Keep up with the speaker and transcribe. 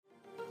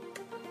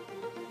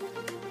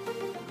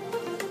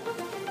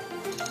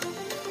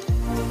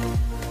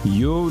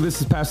Yo,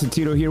 this is Pastor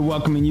Tito here,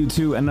 welcoming you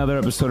to another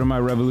episode of my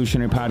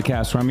Revolutionary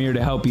Podcast, where I'm here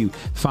to help you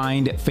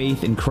find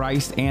faith in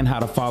Christ and how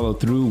to follow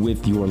through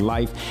with your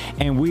life.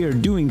 And we are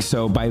doing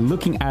so by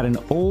looking at an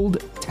Old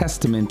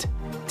Testament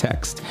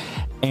text.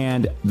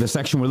 And the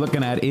section we're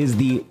looking at is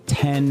the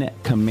 10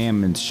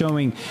 Commandments,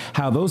 showing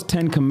how those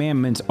 10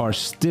 Commandments are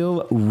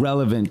still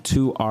relevant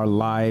to our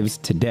lives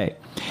today.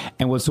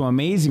 And what's so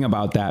amazing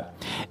about that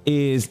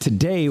is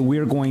today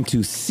we're going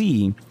to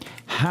see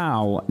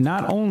how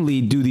not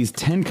only do these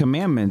 10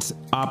 Commandments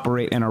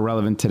operate and are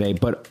relevant today,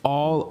 but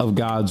all of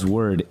God's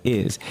Word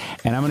is.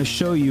 And I'm going to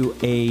show you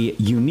a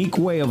unique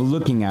way of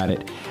looking at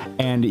it.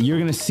 And you're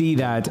going to see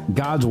that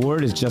God's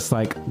Word is just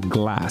like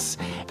glass.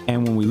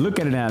 And when we look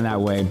at it in that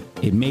way,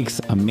 it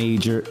makes a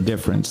major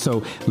difference.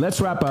 So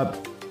let's wrap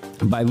up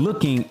by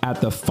looking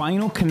at the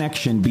final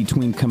connection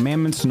between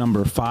commandments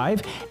number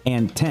 5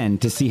 and 10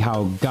 to see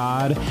how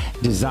God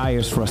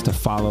desires for us to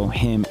follow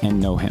Him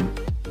and know Him.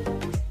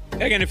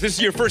 Again, if this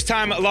is your first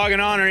time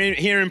logging on or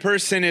here in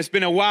person, it's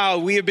been a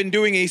while. We have been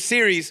doing a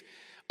series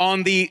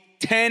on the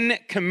 10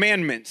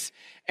 Commandments.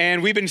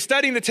 And we've been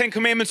studying the 10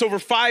 Commandments over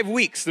 5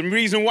 weeks. The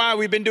reason why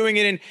we've been doing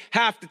it in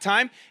half the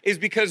time is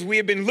because we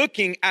have been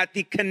looking at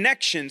the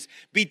connections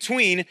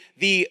between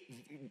the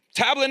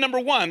tablet number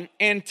 1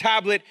 and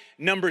tablet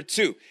number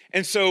 2.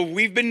 And so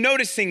we've been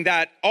noticing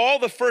that all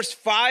the first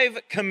 5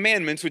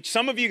 commandments, which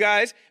some of you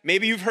guys,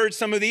 maybe you've heard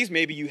some of these,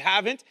 maybe you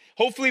haven't.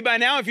 Hopefully by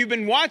now, if you've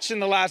been watching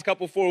the last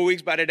 4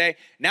 weeks by today,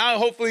 now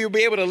hopefully you'll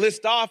be able to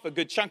list off a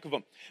good chunk of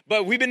them.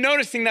 But we've been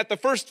noticing that the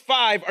first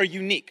 5 are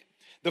unique.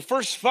 The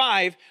first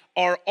 5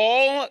 are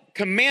all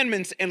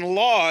commandments and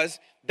laws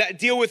that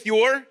deal with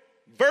your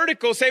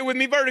vertical, say with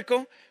me,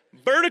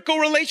 vertical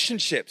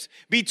relationships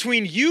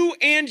between you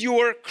and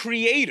your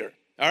Creator,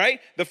 all right?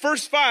 The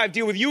first 5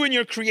 deal with you and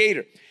your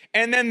Creator.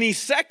 And then the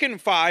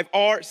second 5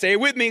 are, say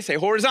it with me, say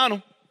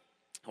horizontal.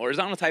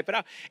 Horizontal, type it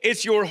out.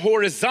 It's your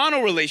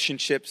horizontal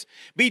relationships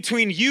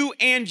between you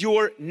and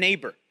your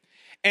neighbor.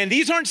 And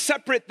these aren't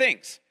separate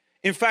things.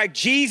 In fact,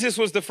 Jesus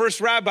was the first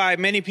rabbi,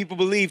 many people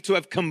believe, to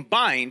have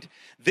combined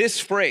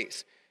this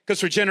phrase. Because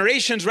for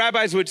generations,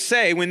 rabbis would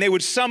say, when they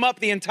would sum up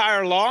the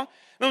entire law,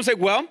 they would say,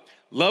 well,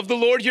 love the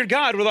Lord your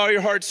God with all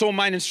your heart, soul,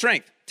 mind, and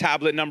strength.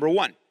 Tablet number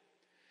 1.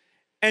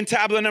 And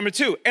tablet number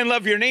 2. And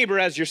love your neighbor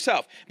as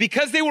yourself.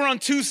 Because they were on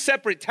 2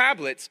 separate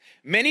tablets,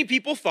 many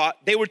people thought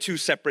they were 2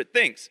 separate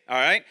things. All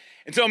right?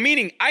 And so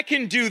meaning I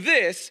can do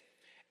this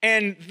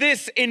and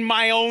this in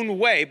my own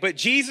way. But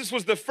Jesus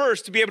was the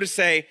first to be able to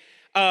say,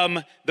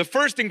 the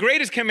first and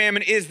greatest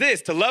commandment is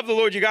this, to love the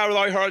Lord your God with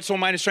all your heart, soul,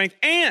 mind, and strength,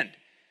 and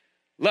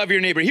love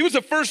your neighbor. He was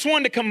the first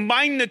one to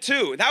combine the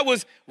 2. That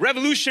was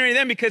revolutionary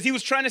then because he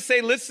was trying to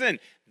say, listen,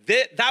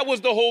 that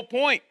was the whole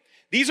point.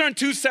 These aren't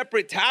 2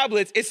 separate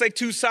tablets. It's like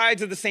 2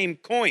 sides of the same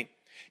coin.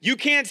 You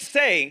can't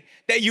say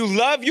that you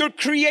love your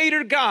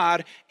Creator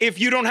God if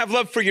you don't have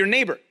love for your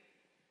neighbor.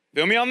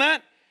 Feel me on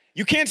that?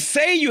 You can't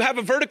say you have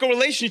a vertical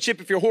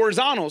relationship if you're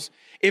horizontals.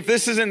 If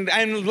this isn't,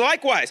 and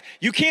likewise,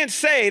 you can't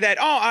say that,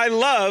 oh, I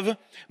love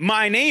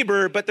my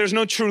neighbor, but there's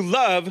no true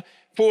love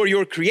for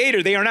your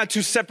Creator. They are not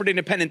 2 separate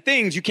independent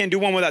things. You can't do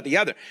one without the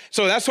other.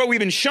 So that's why we've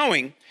been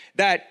showing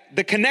that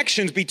the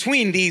connections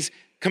between these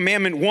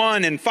commandment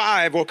 1 and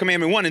 5, or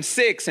commandment 1 and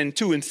 6 and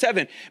 2 and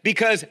 7,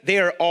 because they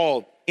are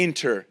all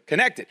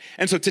interconnected.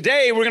 And so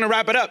today we're going to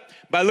wrap it up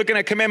by looking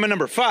at commandment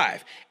number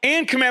 5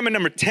 and commandment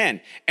number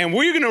 10. And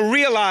we're going to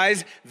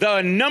realize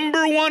the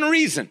number 1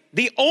 reason,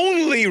 the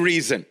only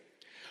reason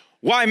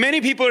why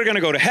many people are going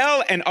to go to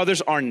hell and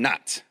others are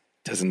not.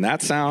 Doesn't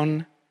that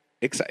sound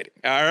exciting?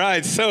 All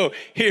right, so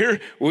here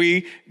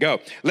we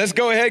go. Let's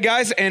go ahead,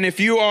 guys. And if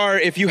you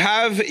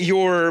have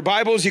your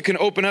Bibles, you can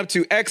open up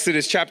to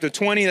Exodus chapter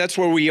 20. That's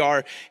where we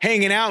are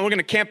hanging out. We're going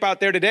to camp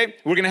out there today.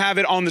 We're going to have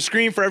it on the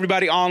screen for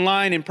everybody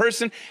online in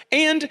person.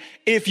 And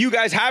if you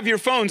guys have your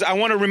phones, I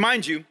want to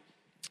remind you,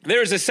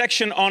 there's a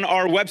section on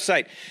our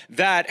website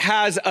that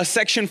has a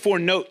section for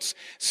notes.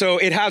 So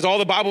it has all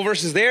the Bible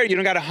verses there. You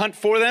don't got to hunt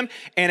for them.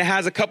 And it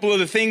has a couple of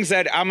the things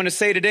that I'm going to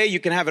say today. You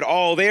can have it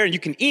all there. And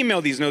you can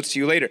email these notes to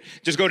you later.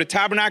 Just go to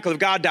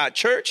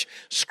tabernacleofgod.church,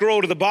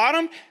 scroll to the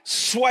bottom,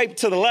 swipe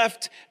to the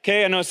left.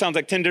 Okay, I know it sounds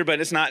like Tinder, but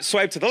it's not.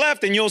 Swipe to the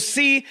left and you'll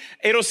see,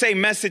 it'll say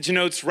message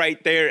notes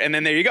right there. And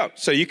then there you go.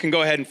 So you can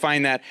go ahead and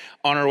find that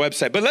on our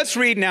website. But let's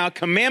read now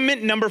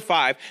commandment number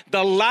 5,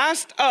 the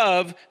last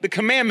of the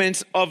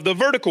commandments of the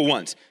vertical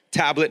ones,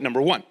 tablet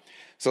number 1.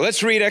 So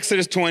let's read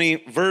Exodus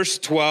 20, verse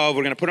 12.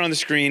 We're going to put it on the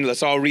screen.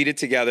 Let's all read it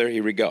together.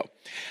 Here we go.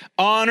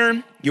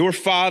 Honor your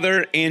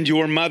father and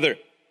your mother,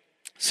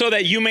 so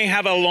that you may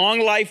have a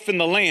long life in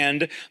the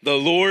land the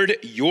Lord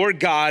your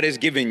God has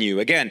given you.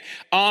 Again,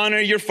 honor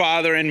your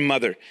father and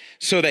mother,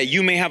 so that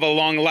you may have a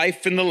long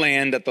life in the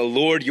land that the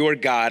Lord your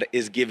God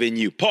is giving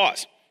you.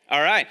 Pause.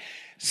 All right.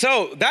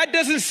 So that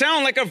doesn't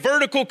sound like a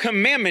vertical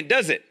commandment,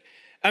 does it?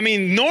 I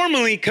mean,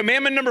 normally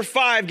commandment number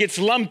 5 gets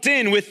lumped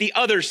in with the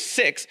other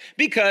 6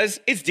 because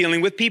it's dealing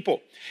with people.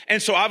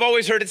 And so I've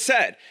always heard it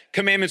said,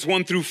 commandments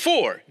 1 through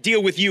 4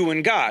 deal with you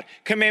and God.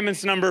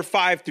 Commandments number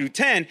 5 through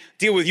 10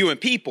 deal with you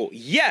and people.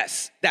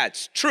 Yes,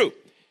 that's true.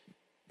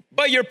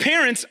 But your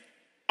parents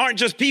aren't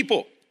just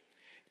people.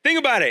 Think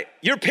about it.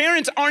 Your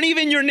parents aren't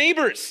even your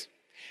neighbors.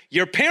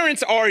 Your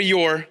parents are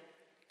your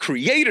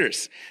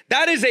creators.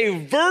 That is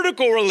a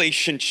vertical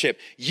relationship.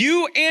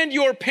 You and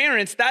your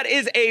parents, that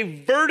is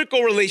a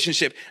vertical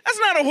relationship. That's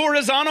not a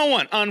horizontal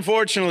one.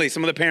 Unfortunately,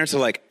 some of the parents are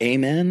like,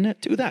 amen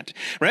to that,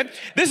 right?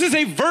 This is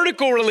a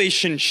vertical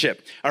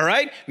relationship, all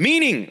right?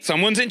 Meaning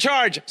someone's in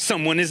charge,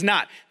 someone is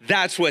not.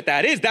 That's what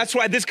that is. That's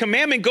why this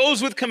commandment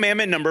goes with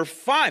commandment number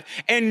 5.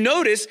 And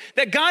notice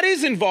that God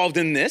is involved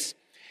in this.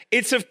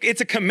 It's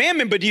a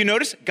commandment, but do you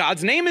notice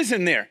God's name is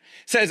in there?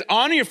 It says,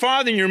 honor your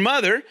father and your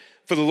mother.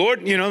 For the Lord,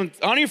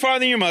 honor your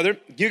father and your mother.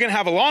 You're going to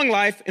have a long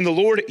life, and the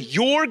Lord,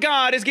 your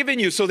God, has given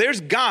you. So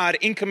there's God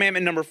in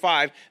commandment number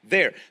 5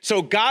 there.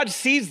 So God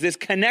sees this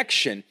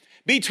connection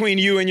between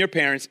you and your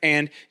parents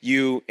and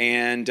you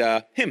and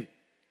him.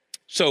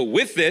 So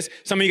with this,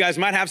 some of you guys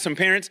might have some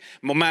parents,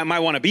 might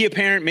want to be a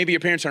parent. Maybe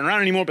your parents aren't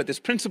around anymore, but this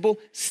principle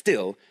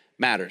still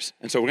matters.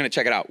 And so we're going to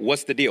check it out.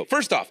 What's the deal?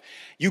 First off,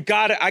 I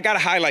got to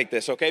highlight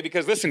this, okay?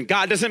 Because listen,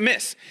 God doesn't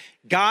miss.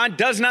 God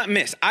does not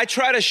miss. I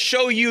try to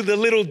show you the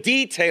little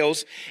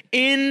details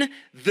in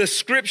the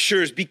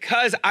scriptures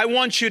because I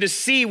want you to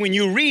see when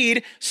you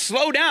read,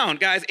 slow down,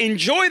 guys,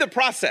 enjoy the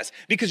process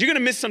because you're going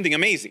to miss something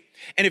amazing.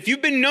 And if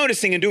you've been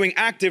noticing and doing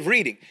active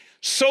reading,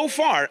 so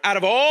far, out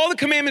of all the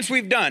commandments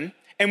we've done,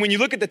 and when you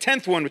look at the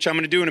 10th one, which I'm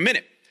going to do in a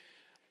minute,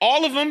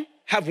 all of them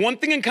have one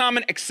thing in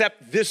common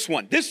except this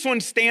one. This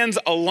one stands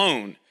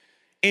alone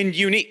and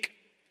unique.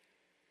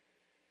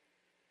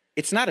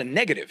 It's not a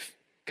negative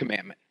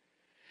commandment.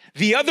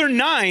 The other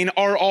 9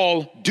 are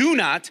all do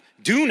not,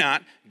 do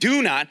not,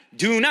 do not,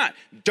 do not.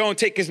 Don't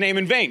take his name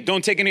in vain.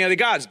 Don't take any other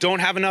gods. Don't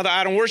have another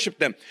idol, worship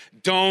them.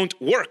 Don't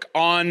work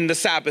on the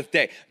Sabbath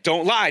day.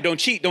 Don't lie, don't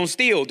cheat, don't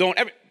steal,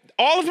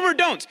 all of them are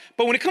don'ts.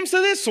 But when it comes to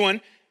this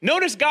one,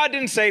 notice God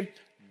didn't say,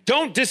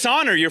 don't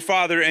dishonor your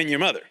father and your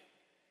mother.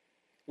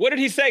 What did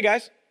he say,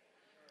 guys?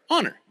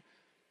 Honor.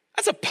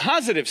 That's a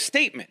positive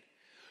statement.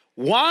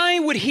 Why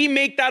would he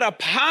make that a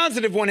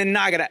positive one and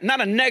not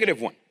a negative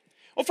one?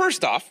 Well,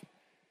 first off,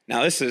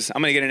 now I'm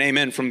going to get an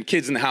amen from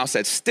kids in the house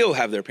that still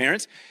have their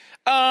parents.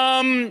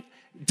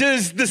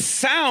 Does the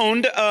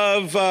sound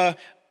of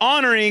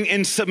honoring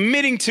and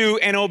submitting to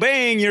and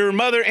obeying your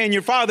mother and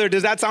your father,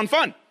 does that sound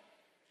fun?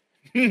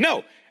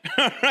 No,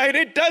 right?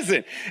 It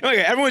doesn't.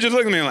 Okay, everyone's just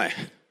looking at me like,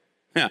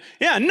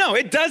 no,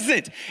 it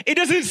doesn't. It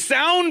doesn't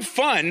sound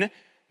fun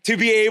to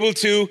be able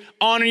to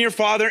honor your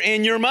father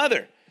and your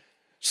mother.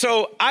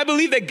 So I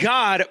believe that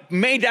God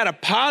made that a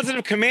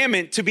positive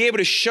commandment to be able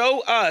to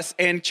show us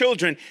and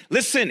children,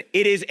 listen,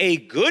 it is a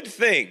good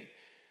thing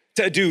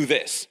to do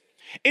this.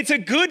 It's a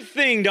good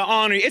thing to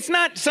honor. It's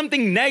not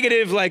something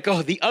negative like,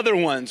 oh, the other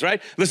ones,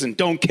 right? Listen,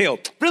 don't kill.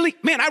 Really?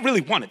 Man, I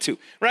really wanted to,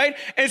 right?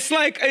 It's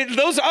like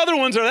those other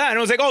ones are that. And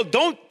it was like, oh,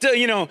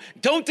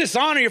 don't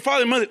dishonor your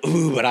father and mother.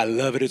 Ooh, but I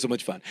love it. It's so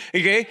much fun.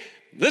 Okay?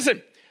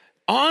 Listen,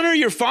 honor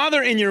your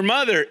father and your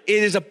mother.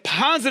 It is a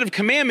positive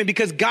commandment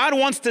because God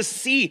wants to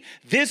see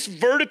this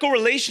vertical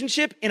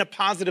relationship in a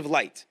positive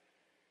light.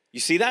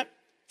 You see that?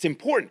 It's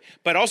important.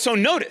 But also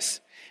notice,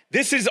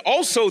 this is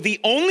also the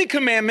only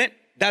commandment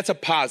that's a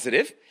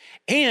positive,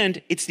 and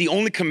it's the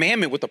only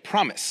commandment with a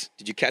promise.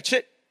 Did you catch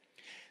it?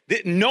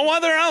 No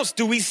other else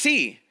do we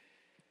see.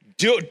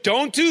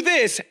 Don't do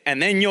this,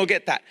 and then you'll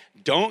get that.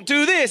 Don't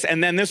do this,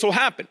 and then this will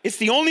happen. It's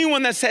the only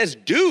one that says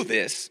do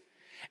this,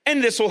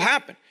 and this will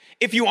happen.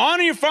 If you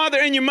honor your father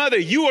and your mother,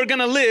 you are going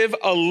to live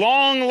a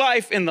long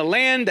life in the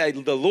land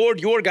that the Lord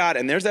your God,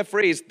 and there's that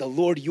phrase, the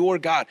Lord your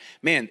God.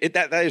 Man,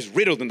 that is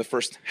riddled in the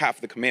first half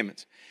of the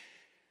commandments.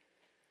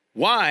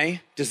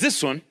 Why does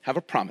this one have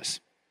a promise?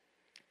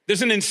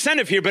 There's an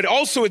incentive here, but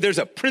also there's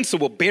a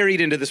principle buried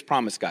into this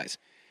promise, guys.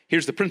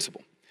 Here's the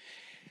principle.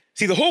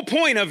 See, the whole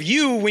point of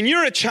you, when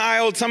you're a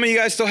child, some of you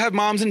guys still have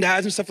moms and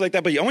dads and stuff like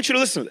that, but I want you to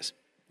listen to this.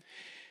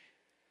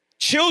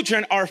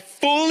 Children are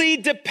fully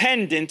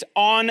dependent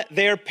on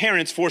their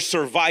parents for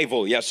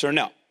survival, yes or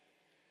no?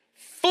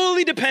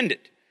 Fully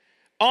dependent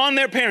on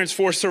their parents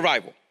for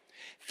survival.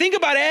 Think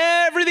about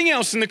everything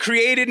else in the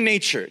created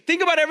nature.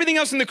 Think about everything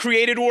else in the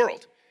created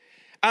world.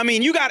 I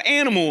mean, you got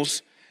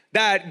animals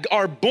that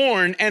are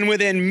born and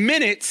within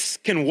minutes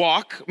can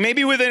walk,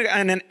 maybe within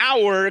an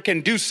hour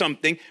can do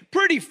something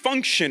pretty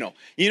functional.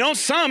 You know,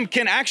 some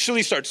can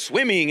actually start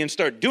swimming and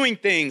start doing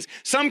things.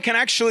 Some can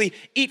actually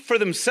eat for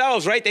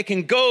themselves, right? They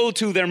can go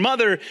to their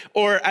mother,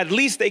 or at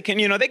least they can,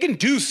 they can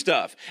do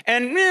stuff.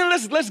 And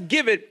let's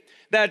give it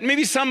that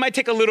maybe some might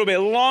take a little bit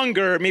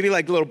longer, maybe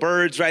like little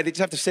birds, right? They just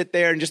have to sit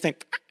there and just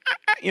think,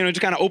 just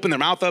kind of open their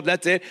mouth up,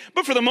 that's it.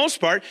 But for the most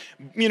part,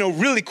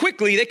 really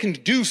quickly, they can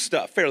do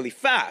stuff fairly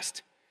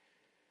fast.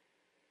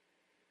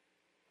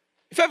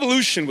 If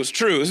evolution was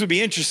true, this would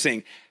be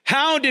interesting.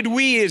 How did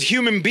we as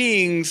human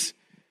beings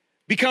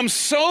become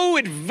so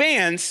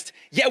advanced,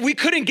 yet we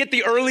couldn't get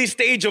the early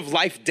stage of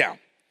life down,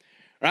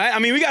 right? I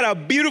mean, we got a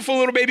beautiful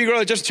little baby girl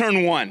that just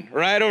turned 1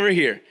 right over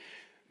here.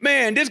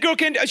 Man, this girl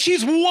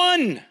she's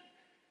 1.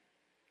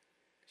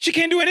 She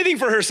can't do anything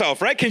for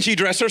herself, right? Can she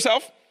dress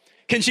herself?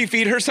 Can she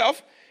feed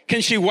herself? Can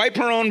she wipe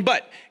her own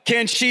butt?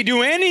 Can she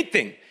do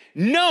anything?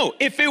 No.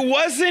 If it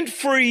wasn't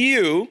for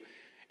you,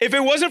 if it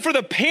wasn't for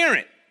the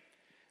parent,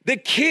 the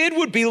kid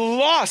would be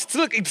lost.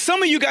 Look,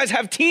 some of you guys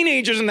have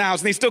teenagers in the house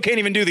and they still can't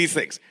even do these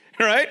things,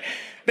 right?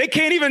 They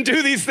can't even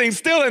do these things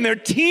still, and they're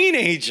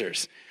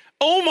teenagers.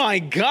 Oh my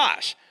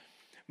gosh.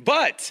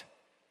 But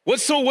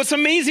what's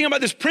amazing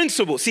about this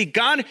principle? See,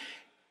 God,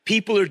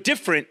 people are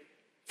different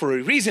for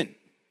a reason.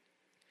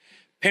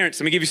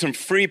 Parents, let me give you some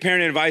free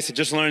parenting advice. I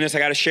just learned this. I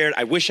got to share it.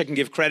 I wish I can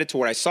give credit to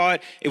where I saw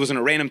it. It was in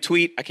a random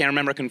tweet. I can't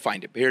remember. I couldn't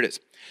find it, but here it is.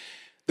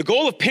 The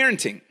goal of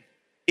parenting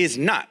is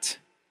not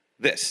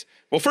this.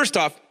 Well, first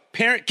off,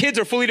 kids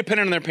are fully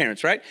dependent on their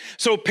parents, right?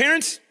 So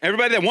parents,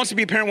 everybody that wants to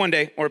be a parent one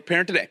day or a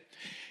parent today,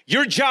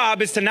 your job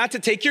is to not to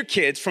take your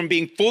kids from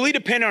being fully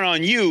dependent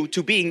on you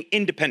to being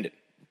independent.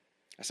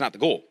 That's not the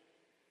goal.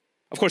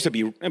 Of course, it'd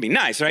be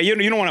nice, right? You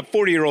don't want a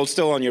 40-year-old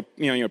still on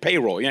your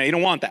payroll. You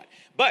don't want that.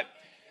 But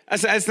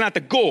that's not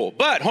the goal.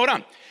 But hold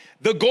on.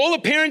 The goal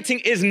of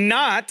parenting is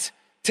not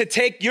to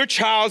take your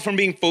child from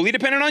being fully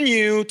dependent on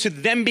you to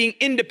them being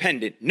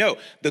independent. No,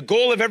 the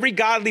goal of every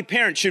godly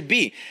parent should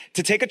be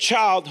to take a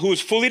child who is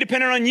fully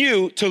dependent on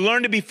you to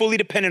learn to be fully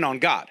dependent on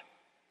God.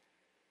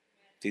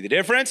 See the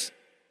difference?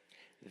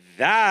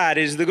 That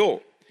is the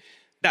goal.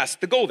 That's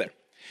the goal there.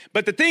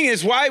 But the thing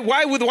is, why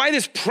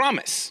this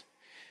promise?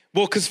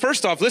 Well, because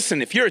first off,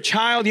 listen, if you're a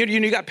child,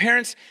 you got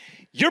parents,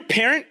 your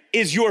parent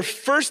is your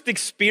first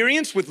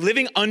experience with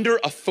living under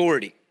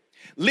authority,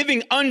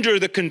 living under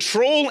the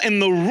control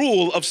and the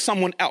rule of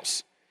someone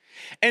else.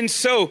 And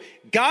so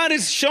God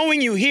is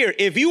showing you here,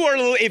 if you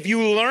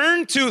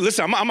learn to,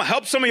 listen, I'm gonna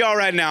help some of y'all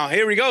right now.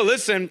 Here we go,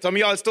 listen, some of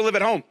y'all still live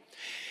at home.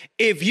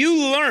 If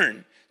you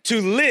learn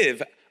to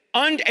live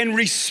and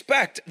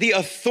respect the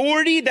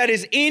authority that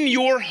is in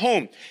your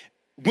home,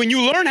 when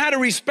you learn how to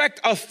respect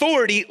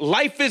authority,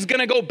 life is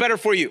gonna go better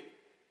for you.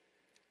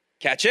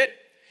 Catch it?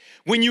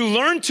 When you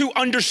learn to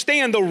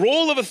understand the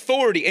role of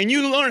authority and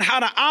you learn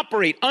how to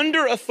operate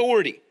under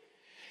authority,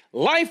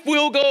 life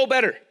will go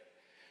better.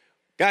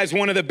 Guys,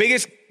 one of the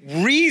biggest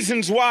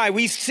reasons why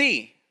we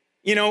see,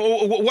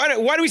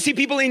 why do we see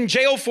people in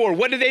jail for?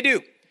 What did they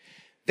do?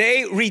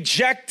 They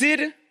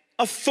rejected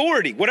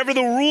authority. Whatever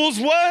the rules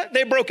were,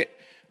 they broke it,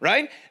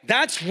 right?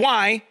 That's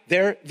why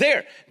they're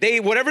there.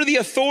 Whatever the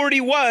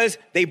authority was,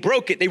 they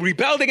broke it. They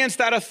rebelled against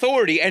that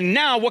authority. And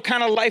now what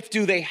kind of life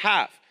do they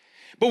have?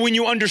 But when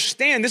you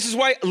understand, this is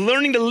why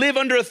learning to live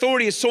under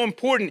authority is so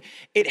important.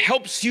 It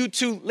helps you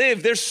to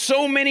live. There's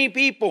so many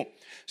people.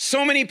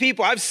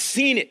 I've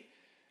seen it.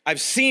 I've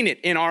seen it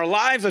in our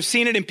lives. I've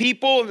seen it in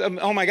people.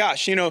 Oh my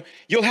gosh,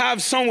 you'll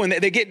have someone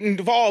that they get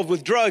involved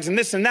with drugs and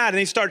this and that, and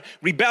they start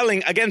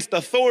rebelling against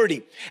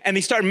authority, and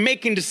they start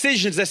making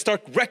decisions that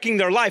start wrecking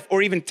their life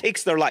or even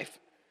takes their life.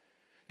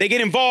 They get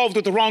involved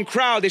with the wrong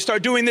crowd. They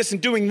start doing this and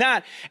doing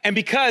that. And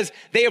because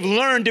they have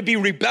learned to be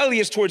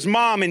rebellious towards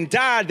mom and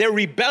dad, they're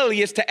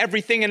rebellious to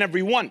everything and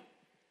everyone.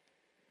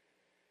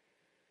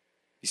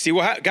 You see,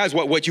 guys,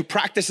 what you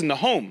practice in the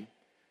home,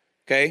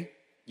 okay,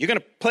 you're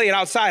going to play it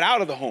outside,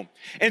 out of the home.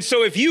 And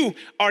so if you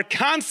are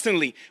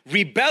constantly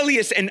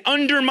rebellious and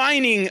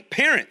undermining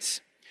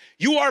parents,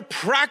 you are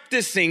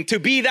practicing to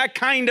be that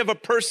kind of a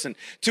person,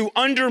 to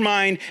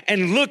undermine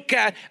and look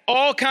at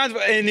all kinds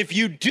of, and if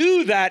you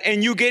do that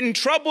and you get in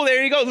trouble,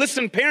 there you go.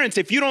 Listen, parents,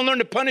 if you don't learn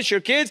to punish your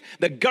kids,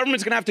 the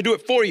government's gonna have to do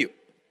it for you.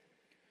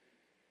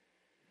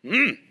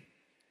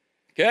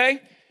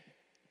 Okay?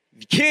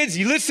 Kids,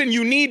 you listen,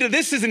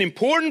 this is an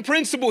important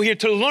principle here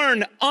to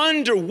learn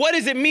what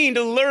does it mean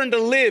to learn to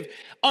live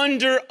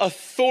under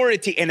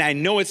authority? And I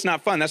know it's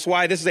not fun. That's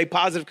why this is a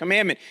positive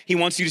commandment. He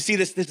wants you to see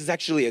this. This is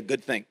actually a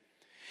good thing.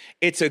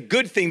 It's a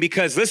good thing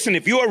because, listen,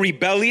 if you are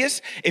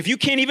rebellious, if you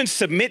can't even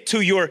submit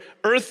to your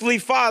earthly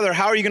father,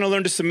 how are you going to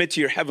learn to submit to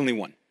your heavenly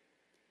one?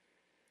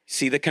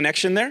 See the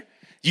connection there?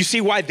 You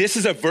see why this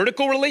is a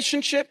vertical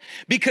relationship?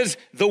 Because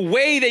the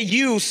way that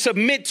you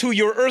submit to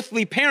your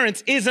earthly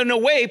parents is in a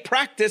way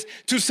practice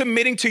to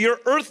submitting to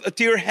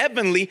your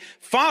heavenly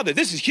father.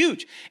 This is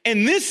huge.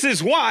 And this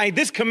is why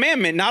this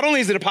commandment, not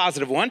only is it a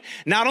positive one,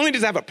 not only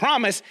does it have a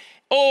promise,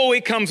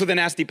 it comes with a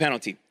nasty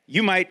penalty.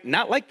 You might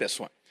not like this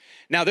one.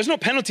 Now, there's no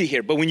penalty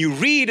here, but when you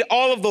read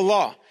all of the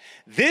law,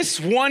 this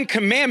one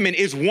commandment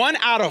is 1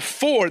 out of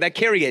 4 that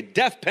carry a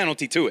death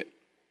penalty to it.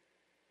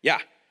 Yeah,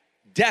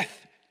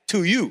 death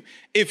to you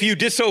if you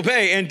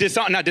disobey and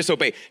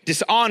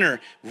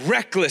dishonor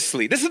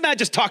recklessly. This is not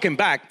just talking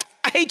back.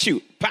 I hate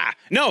you. Bah.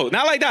 No,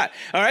 not like that.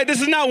 All right.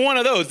 This is not one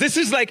of those. This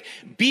is like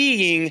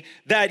being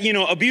that,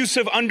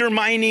 abusive,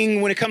 undermining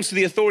when it comes to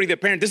the authority of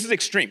the parent. This is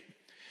extreme.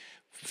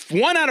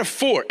 1 out of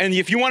 4. And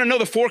if you want to know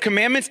the 4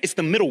 commandments, it's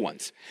the middle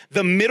ones.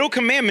 The middle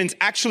commandments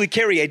actually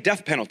carry a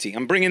death penalty.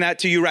 I'm bringing that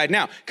to you right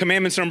now.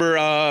 Commandments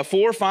number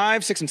 4,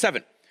 5, 6, and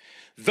 7.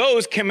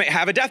 Those can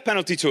have a death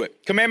penalty to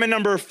it. Commandment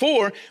number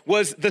 4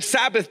 was the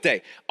Sabbath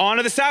day.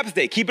 Honor the Sabbath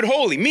day. Keep it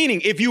holy.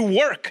 Meaning if you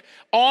work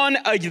on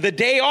the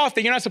day off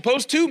that you're not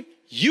supposed to,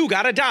 you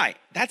got to die.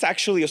 That's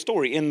actually a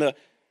story in the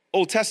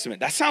Old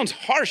Testament. That sounds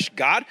harsh,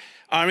 God.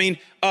 I mean,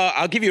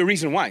 I'll give you a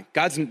reason why.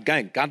 God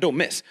don't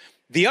miss.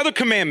 The other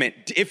commandment,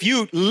 if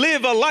you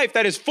live a life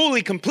that is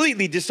fully,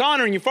 completely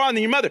dishonoring your father and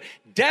your mother,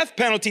 death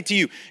penalty to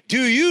you.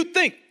 Do you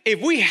think if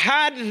we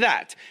had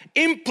that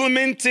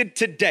implemented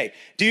today,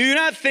 do you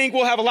not think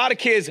we'll have a lot of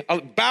kids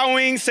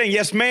bowing, saying,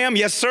 yes, ma'am,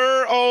 yes,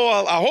 sir?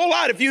 Oh, a whole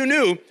lot if you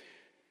knew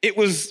it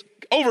was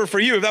over for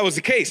you if that was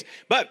the case.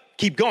 But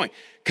keep going.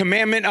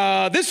 Commandment,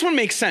 this one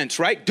makes sense,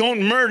 right?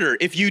 Don't murder.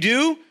 If you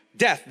do,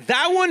 death.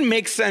 That one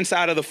makes sense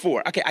out of the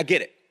four. Okay, I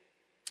get it.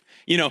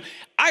 You know,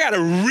 I gotta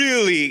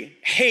really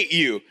hate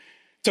you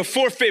to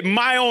forfeit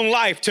my own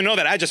life to know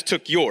that I just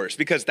took yours,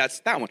 because that's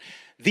that one.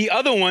 The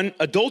other one,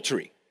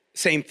 adultery,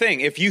 same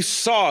thing. If you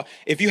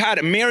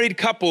had married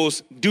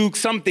couples do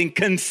something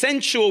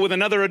consensual with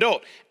another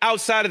adult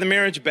outside of the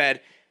marriage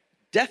bed,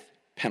 death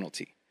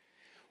penalty.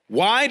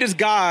 Why does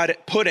God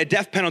put a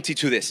death penalty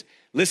to this?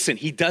 Listen,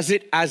 he does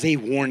it as a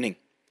warning.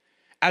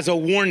 As a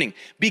warning,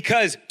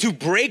 because to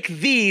break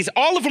these,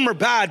 all of them are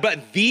bad,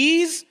 but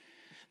these,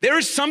 there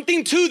is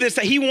something to this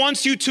that he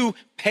wants you to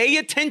pay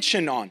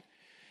attention on.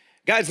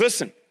 Guys,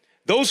 listen,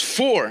 those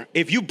four,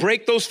 if you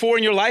break those four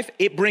in your life,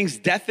 it brings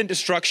death and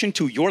destruction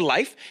to your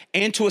life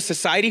and to a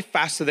society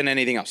faster than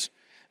anything else.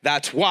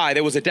 That's why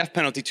there was a death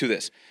penalty to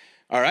this.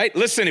 All right,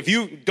 listen, if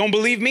you don't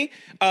believe me,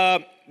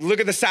 look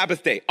at the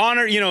Sabbath day.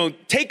 Honor,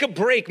 take a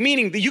break,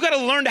 meaning that you got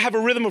to learn to have a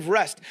rhythm of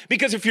rest.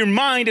 Because if your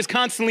mind is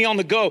constantly on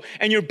the go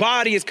and your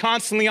body is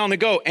constantly on the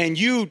go and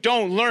you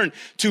don't learn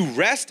to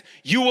rest,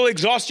 you will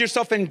exhaust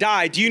yourself and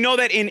die. Do you know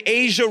that in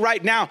Asia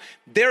right now,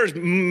 there's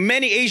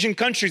many Asian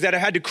countries that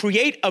have had to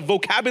create a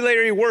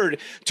vocabulary word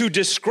to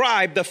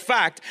describe the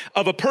fact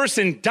of a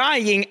person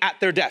dying at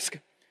their desk?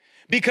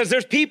 Because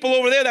there's people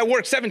over there that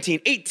work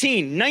 17,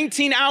 18,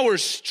 19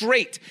 hours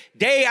straight,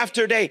 day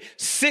after day,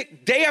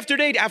 sick, day after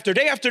day, after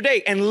day after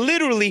day. And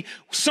literally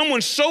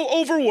someone's so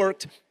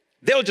overworked,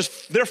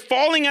 they're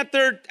falling at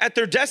their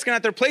desk and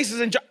at their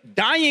places and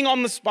dying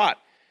on the spot.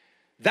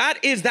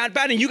 That is that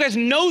bad. And you guys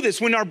know this,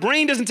 when our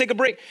brain doesn't take a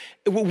break,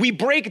 we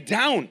break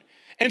down.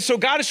 And so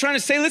God is trying to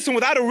say, listen,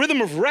 without a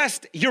rhythm of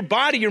rest, your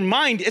body, your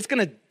mind, it's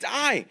going to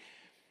die.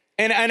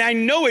 And I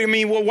know it. I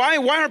mean, well, why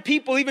are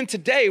people even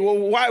today? Well,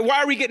 why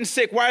are we getting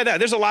sick? Why are that?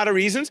 There's a lot of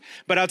reasons,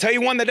 but I'll tell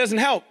you one that doesn't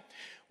help.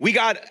 We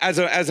got, as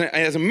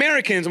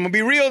Americans, I'm gonna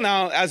be real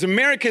now, as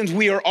Americans,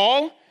 we are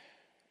all,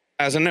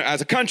 as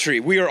a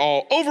country, we are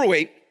all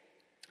overweight,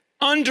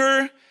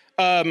 undernourished,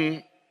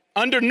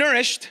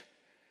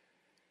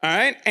 all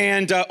right,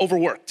 and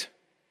overworked.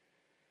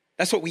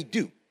 That's what we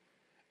do.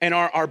 And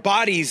our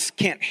bodies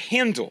can't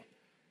handle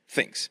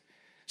things.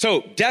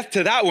 So death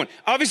to that one.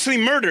 Obviously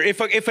murder.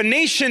 If a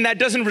nation that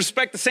doesn't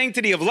respect the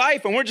sanctity of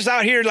life and we're just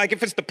out here like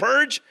if it's the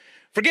purge,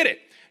 forget it.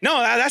 No,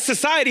 that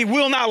society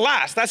will not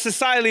last. That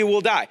society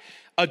will die.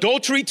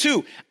 Adultery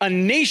too. A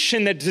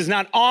nation that does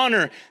not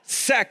honor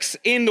sex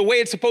in the way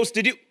it's supposed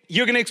to do,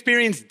 you're going to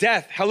experience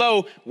death.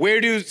 Hello,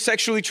 where do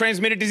sexually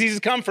transmitted diseases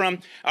come from?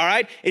 All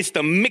right, it's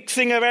the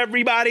mixing of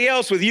everybody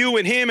else with you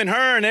and him and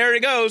her, and there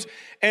it goes.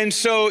 And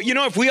so,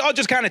 if we all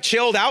just kind of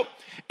chilled out,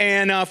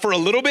 and for a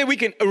little bit, we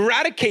can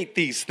eradicate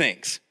these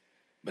things.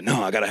 But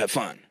no, I got to have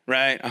fun,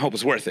 right? I hope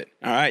it's worth it.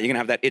 All right, you're going to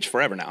have that itch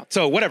forever now.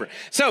 So whatever.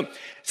 So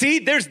see,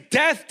 there's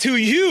death to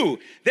you.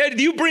 That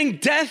you bring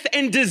death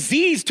and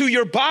disease to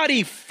your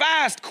body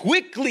fast,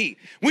 quickly,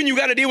 when you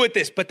got to deal with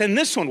this. But then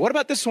this one, what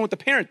about this one with the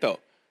parent though?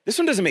 This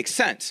one doesn't make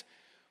sense.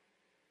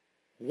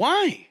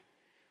 Why?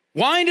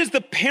 Why does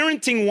the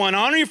parenting one,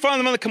 honor your father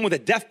and mother, come with a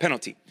death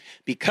penalty?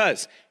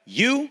 Because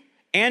you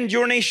and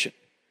your nation,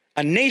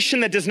 a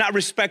nation that does not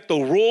respect the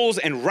roles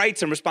and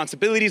rights and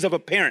responsibilities of a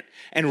parent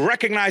and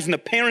recognizing the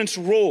parent's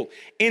role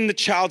in the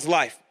child's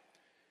life,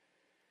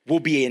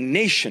 will be a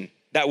nation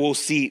that will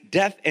see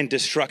death and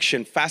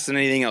destruction faster than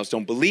anything else.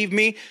 Don't believe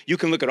me? You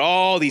can look at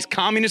all these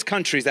communist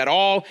countries that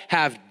all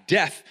have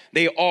death.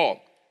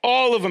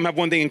 All of them have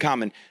one thing in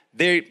common.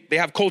 They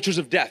have cultures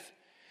of death.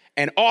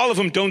 And all of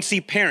them don't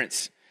see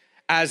parents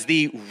as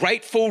the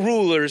rightful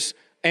rulers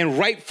and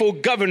rightful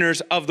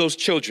governors of those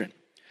children.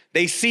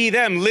 They see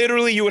them,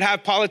 literally, you would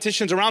have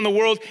politicians around the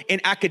world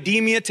in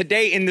academia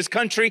today in this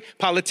country,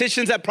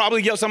 politicians that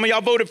probably some of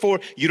y'all voted for.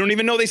 You don't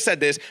even know they said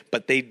this,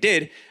 but they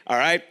did, all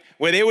right?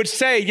 Where they would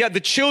say, yeah,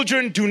 the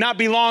children do not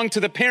belong to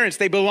the parents,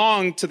 they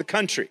belong to the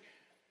country.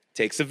 It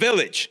takes a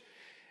village.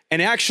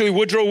 And actually,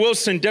 Woodrow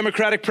Wilson,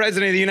 Democratic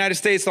president of the United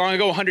States long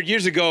ago, 100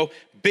 years ago,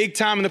 big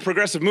time in the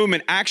progressive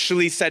movement,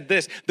 actually said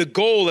this: the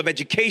goal of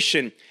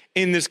education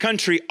in this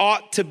country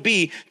ought to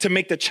be to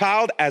make the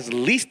child as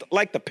least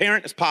like the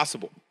parent as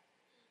possible.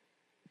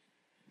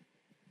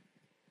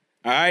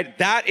 All right,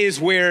 that is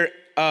where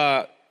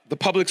the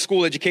public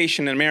school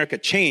education in America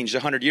changed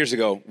 100 years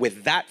ago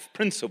with that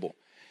principle,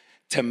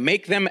 to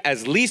make them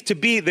as least to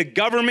be, the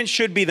government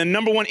should be the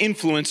number one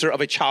influencer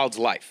of a child's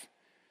life.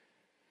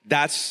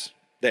 That's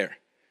there.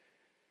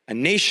 A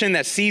nation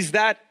that sees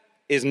that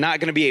is not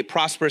going to be a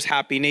prosperous,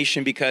 happy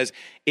nation because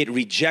it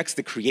rejects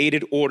the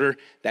created order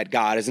that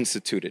God has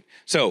instituted.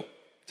 So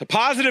it's a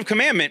positive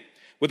commandment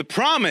with a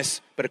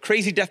promise, but a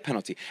crazy death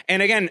penalty.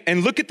 And again,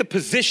 and look at the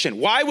position.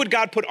 Why would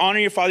God put honor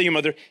your father and your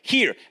mother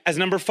here as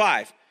number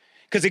 5?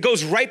 because it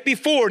goes right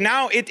before.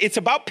 Now it's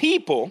about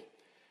people.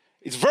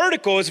 It's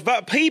vertical, it's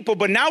about people,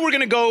 but now we're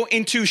gonna go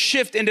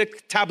shift into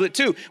tablet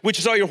 2, which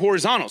is all your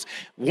horizontals.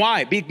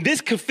 Why? This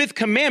fifth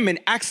commandment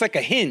acts like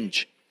a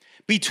hinge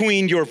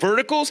between your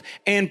verticals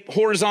and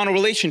horizontal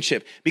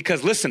relationship.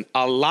 Because listen,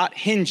 a lot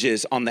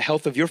hinges on the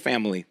health of your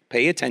family.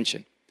 Pay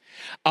attention.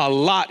 A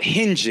lot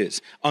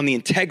hinges on the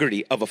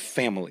integrity of a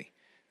family.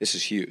 This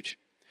is huge.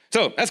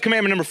 So that's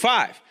commandment number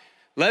 5.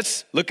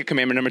 Let's look at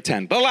commandment number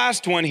 10. The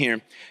last one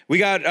here. We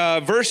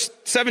got verse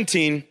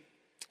 17.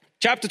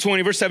 Chapter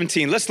 20, verse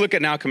 17. Let's look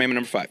at now commandment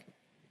number 5.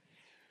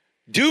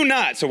 Do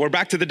not, so we're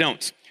back to the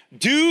don'ts.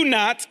 Do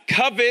not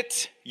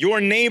covet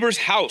your neighbor's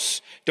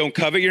house. Don't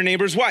covet your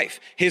neighbor's wife,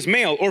 his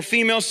male or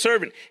female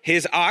servant,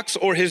 his ox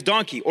or his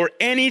donkey, or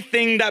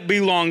anything that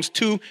belongs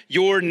to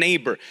your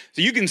neighbor.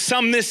 So you can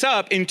sum this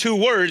up in 2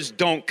 words,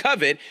 don't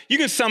covet. You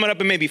can sum it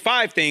up in maybe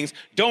 5 things.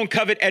 Don't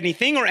covet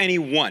anything or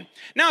anyone.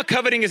 Now,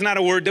 coveting is not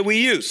a word that we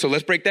use, so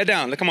let's break that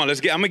down. Come on, I'm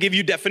gonna give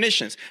you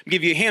definitions. I'm gonna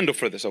give you a handle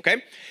for this,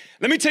 okay?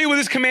 Let me tell you what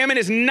this commandment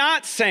is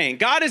not saying.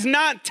 God is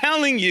not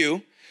telling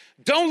you,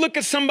 don't look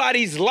at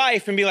somebody's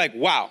life and be like,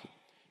 wow,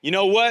 you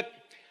know what?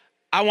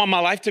 I want my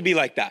life to be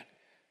like that.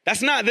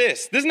 That's not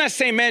this. This is not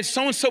saying, man,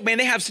 so-and-so, man,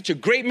 they have such a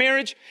great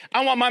marriage.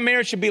 I want my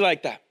marriage to be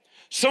like that.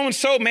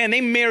 So-and-so, man,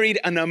 they married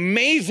an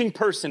amazing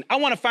person. I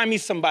want to find me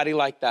somebody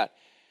like that.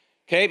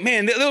 Okay,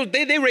 man,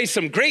 they raised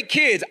some great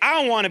kids.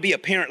 I want to be a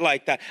parent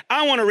like that.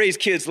 I want to raise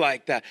kids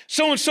like that.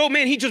 So-and-so,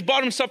 man, he just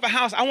bought himself a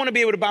house. I want to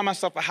be able to buy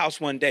myself a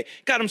house one day.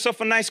 Got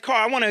himself a nice car.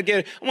 I want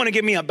to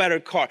get me a better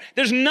car.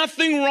 There's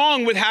nothing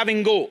wrong with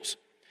having goals.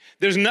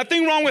 There's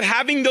nothing wrong with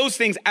having those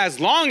things as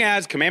long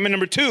as, commandment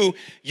number 2,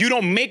 you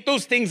don't make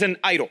those things an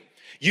idol.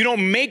 You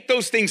don't make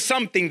those things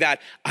something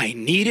that I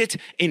need it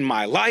in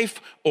my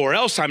life or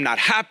else I'm not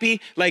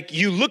happy. Like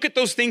you look at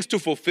those things to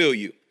fulfill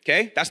you.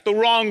 Okay, that's the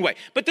wrong way.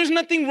 But there's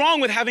nothing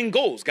wrong with having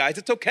goals, guys.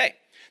 It's okay.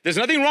 There's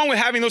nothing wrong with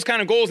having those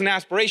kind of goals and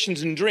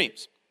aspirations and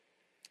dreams,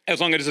 as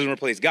long as it doesn't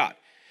replace God.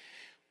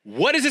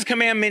 What is this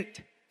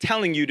commandment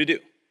telling you to do?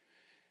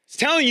 It's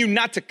telling you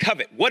not to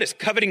covet. What does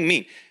coveting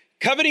mean?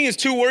 Coveting is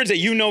 2 words that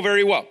you know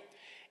very well.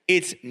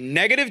 It's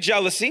negative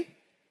jealousy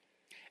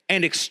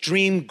and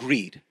extreme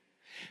greed.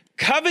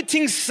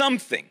 Coveting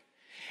something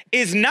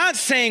is not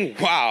saying,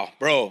 wow,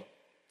 bro,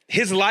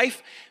 his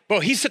life, bro,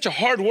 he's such a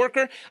hard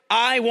worker.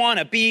 I want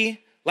to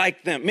be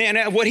like them.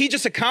 Man, what he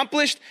just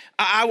accomplished,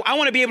 I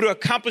want to be able to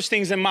accomplish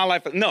things in my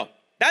life. No,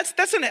 that's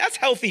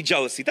healthy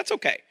jealousy. That's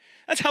okay.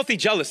 That's healthy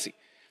jealousy.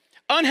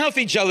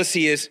 Unhealthy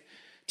jealousy is,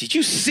 did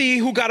you see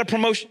who got a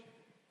promotion?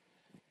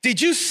 Did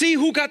you see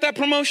who got that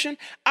promotion?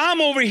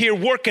 I'm over here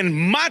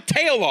working my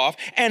tail off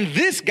and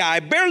this guy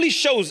barely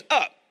shows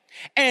up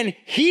and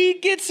he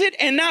gets it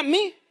and not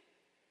me.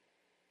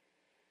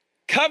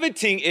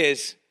 Coveting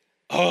is,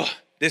 oh,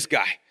 this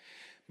guy.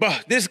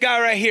 But this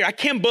guy right here, I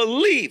can't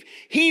believe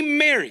he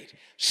married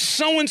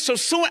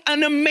so-and-so,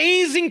 an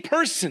amazing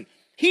person.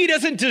 He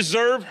doesn't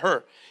deserve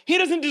her. He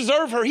doesn't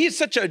deserve her. He's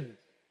such a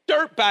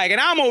dirtbag.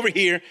 And I'm over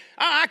here.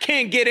 I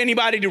can't get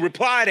anybody to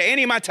reply to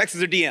any of my texts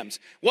or DMs.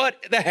 What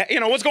the heck?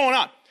 What's going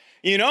on?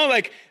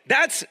 Like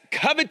that's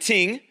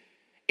coveting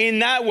in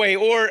that way.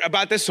 Or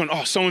about this one,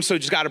 oh, so-and-so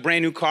just got a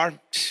brand new car.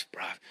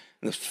 Bro,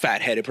 this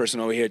fat-headed person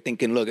over here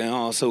thinking, looking,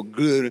 oh, so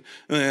good.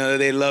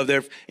 They love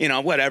their,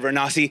 whatever.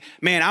 Now, see,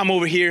 man, I'm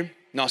over here.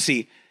 Now,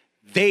 see,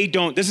 they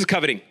don't. This is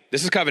coveting.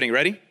 This is coveting.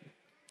 Ready?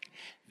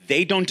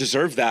 They don't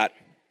deserve that.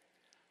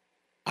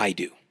 I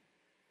do.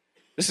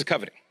 This is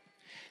coveting.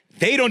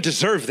 They don't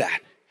deserve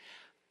that.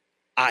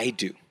 I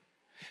do.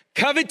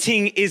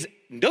 Coveting is,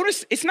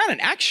 notice, it's not an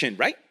action,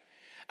 right?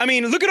 I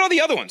mean, look at all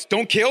the other ones.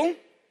 Don't kill.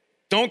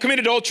 Don't commit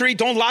adultery.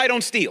 Don't lie.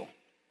 Don't steal.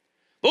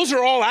 Those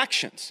are all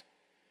actions.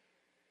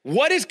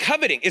 What is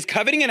coveting? Is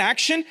coveting an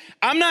action?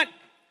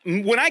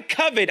 When I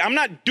covet, I'm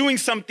not doing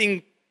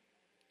something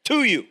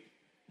to you.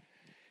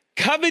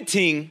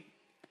 Coveting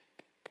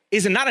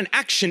is not an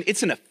action,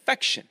 it's an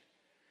affection.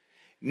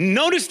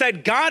 Notice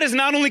that God is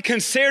not only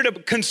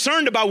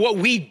concerned about what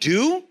we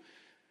do,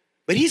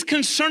 but he's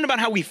concerned about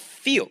how we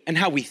feel and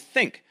how we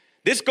think.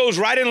 This goes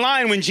right in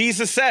line when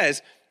Jesus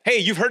says, hey,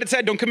 you've heard it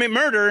said, don't commit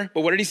murder.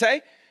 But what did he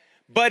say?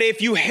 But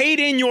if you hate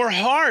in your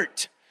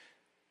heart,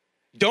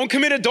 don't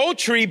commit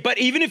adultery. But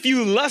even if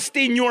you lust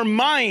in your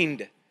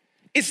mind,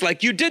 it's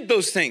like you did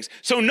those things.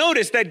 So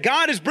notice that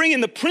God is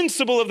bringing the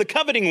principle of the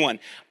coveting one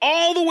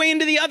all the way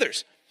into the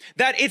others.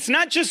 That it's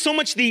not just so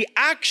much the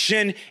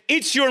action,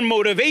 it's your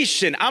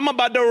motivation. I'm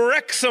about to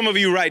wreck some of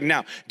you right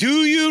now.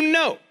 Do you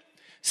know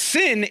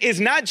sin is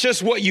not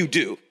just what you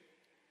do?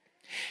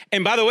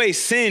 And by the way,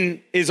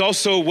 sin is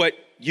also what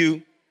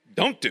you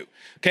don't do,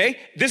 okay?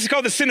 This is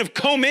called the sin of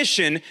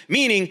commission,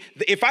 meaning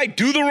if I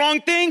do the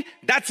wrong thing,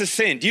 that's a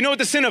sin. Do you know what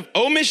the sin of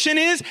omission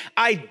is?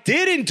 I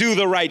didn't do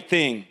the right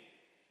thing.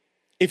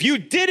 If you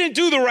didn't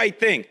do the right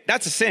thing,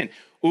 that's a sin.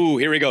 Ooh,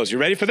 here he goes. You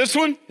ready for this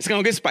one? It's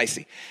gonna get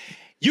spicy.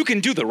 You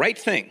can do the right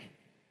thing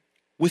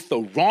with the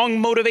wrong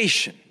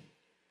motivation.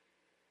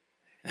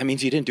 That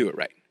means you didn't do it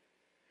right.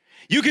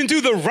 You can do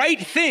the right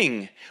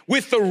thing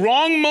with the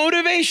wrong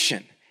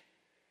motivation.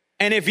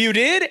 And if you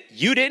did,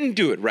 you didn't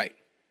do it right.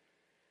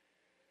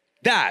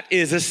 That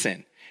is a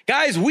sin.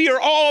 Guys, we are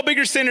all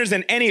bigger sinners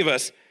than any of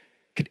us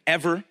could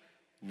ever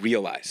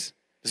realize.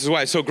 This is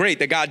why it's so great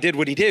that God did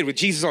what he did with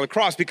Jesus on the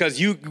cross, because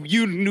you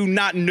do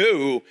not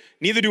know,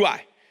 neither do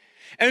I.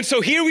 And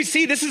so here we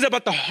see this is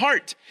about the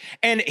heart.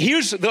 And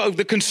here's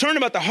the concern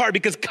about the heart,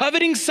 because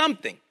coveting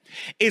something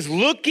is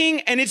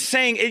looking and it's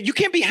saying, you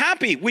can't be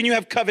happy when you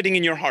have coveting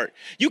in your heart.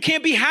 You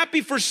can't be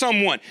happy for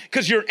someone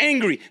because you're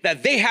angry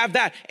that they have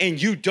that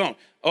and you don't.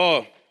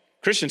 Oh,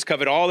 Christians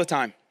covet all the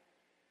time.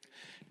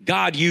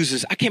 I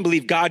can't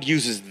believe God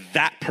uses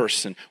that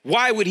person.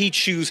 Why would he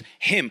choose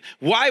him?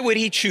 Why would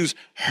he choose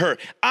her?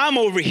 I'm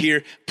over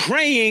here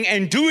praying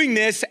and doing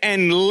this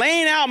and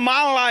laying out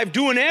my life,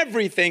 doing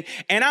everything,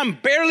 and I'm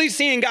barely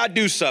seeing God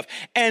do stuff.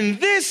 And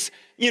this,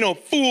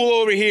 fool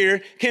over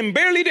here can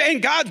barely do,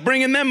 and God's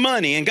bringing them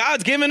money, and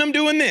God's giving them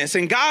doing this,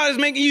 and God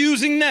is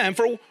using them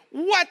for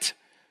what?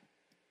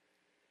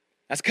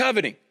 That's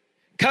coveting.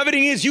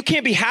 Coveting is you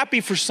can't be happy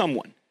for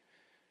someone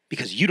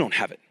because you don't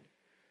have it.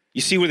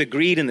 You see where the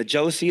greed and the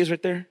jealousy is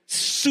right there?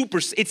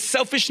 It's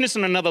selfishness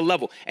on another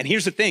level. And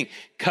here's the thing,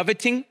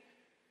 coveting,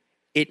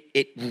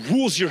 it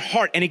rules your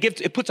heart, and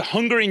it puts a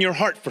hunger in your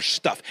heart for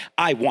stuff.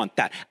 I want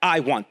that. I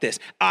want this.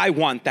 I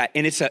want that.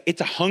 And it's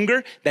a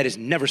hunger that is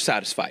never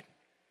satisfied.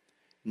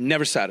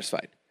 Never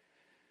satisfied.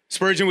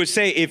 Spurgeon would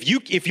say,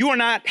 if you are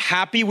not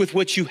happy with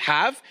what you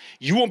have,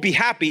 you won't be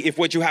happy if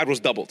what you had was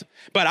doubled.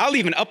 But I'll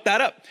even up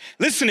that up.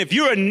 Listen, if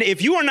you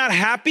are not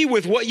happy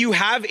with what you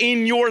have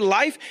in your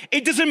life,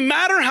 it doesn't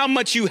matter how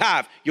much you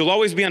have, you'll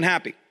always be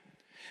unhappy.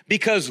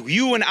 Because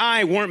you and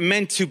I weren't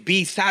meant to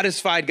be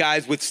satisfied,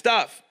 guys, with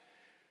stuff.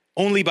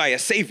 Only by a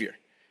Savior.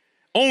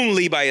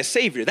 Only by a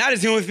Savior. That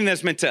is the only thing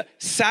that's meant to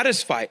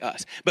satisfy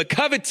us. But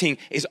coveting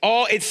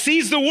it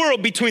sees the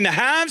world between the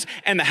haves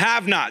and the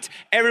have-nots.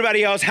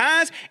 Everybody else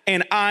has,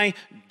 and I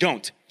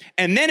don't.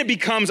 And then it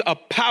becomes a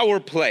power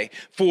play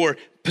for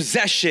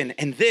possession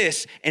and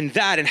this and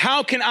that. And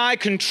how can I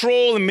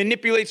control and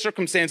manipulate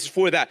circumstances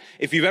for that?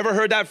 If you've ever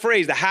heard that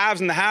phrase, the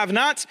haves and the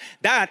have-nots,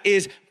 that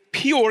is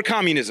pure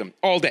communism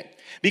all day.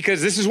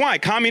 Because this is why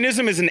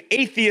communism is an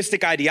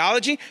atheistic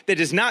ideology that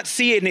does not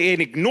see it and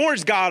it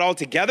ignores God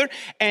altogether.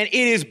 And it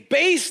is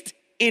based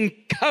in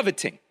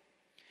coveting.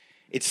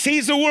 It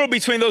sees the world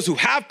between those who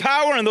have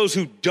power and those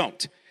who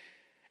don't.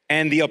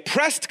 And the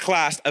oppressed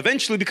class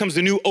eventually becomes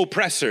the new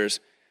oppressors.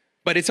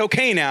 But it's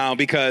okay now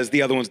because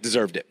the other ones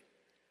deserved it.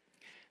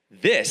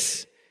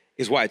 This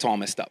is why it's all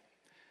messed up.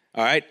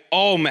 All right?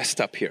 All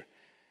messed up here.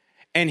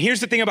 And here's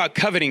the thing about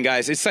coveting,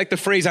 guys. It's like the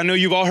phrase, I know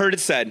you've all heard it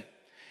said.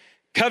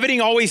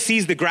 Coveting always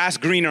sees the grass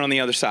greener on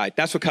the other side.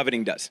 That's what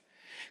coveting does.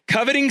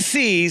 Coveting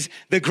sees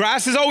the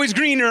grass is always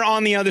greener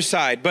on the other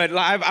side. But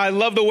I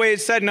love the way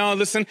it's said. No,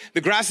 listen,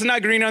 the grass is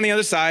not green on the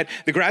other side.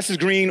 The grass is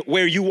green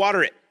where you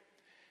water it.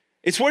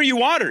 It's where you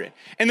water it.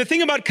 And the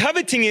thing about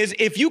coveting is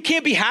if you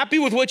can't be happy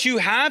with what you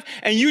have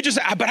and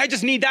but I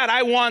just need that,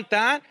 I want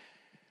that.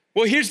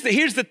 Well, here's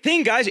the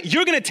thing, guys.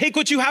 You're going to take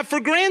what you have for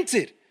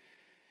granted.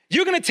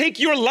 You're going to take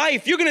your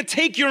life. You're going to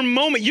take your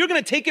moment. You're going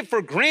to take it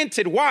for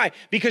granted. Why?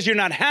 Because you're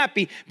not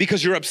happy,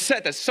 because you're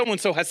upset that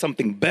so-and-so has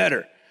something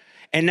better.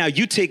 And now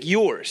you take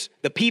yours,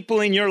 the people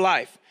in your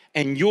life,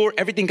 and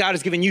everything God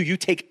has given you, you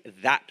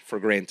take that for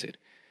granted.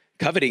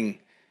 Coveting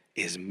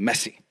is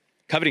messy.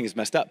 Coveting is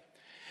messed up.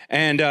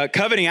 And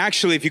coveting,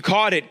 actually, if you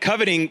caught it,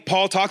 coveting,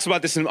 Paul talks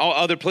about this in all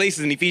other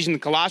places in Ephesians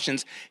and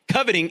Colossians.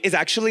 Coveting is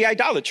actually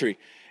idolatry.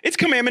 It's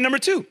commandment number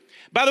 2.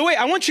 By the way,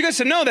 I want you guys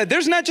to know that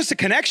there's not just a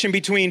connection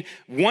between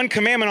one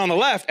commandment on the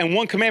left and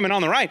one commandment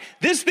on the right.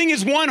 This thing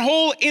is one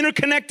whole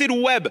interconnected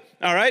web,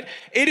 all right?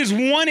 It is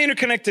one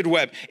interconnected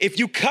web. If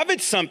you covet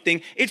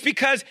something, it's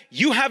because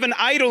you have an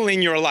idol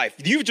in your life.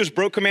 You've just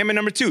broke commandment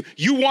number 2.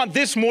 You want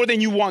this more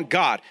than you want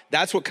God.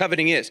 That's what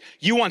coveting is.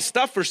 You want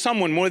stuff for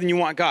someone more than you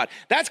want God.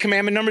 That's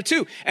commandment number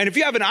 2. And if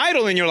you have an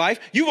idol in your life,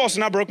 you've also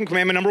not broken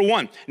commandment number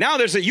 1. Now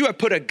you have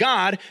put a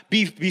God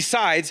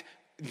besides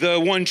the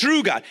one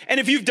true God. And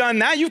if you've done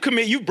that,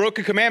 you've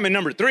broken commandment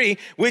number 3,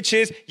 which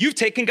is you've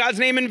taken God's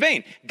name in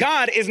vain.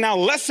 God is now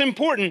less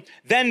important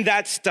than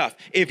that stuff.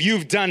 If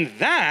you've done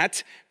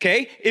that,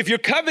 okay, if you're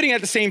coveting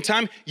at the same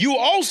time, you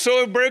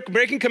also are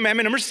breaking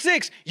commandment number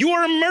 6. You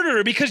are a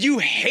murderer because you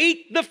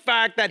hate the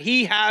fact that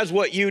he has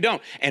what you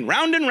don't. And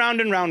round and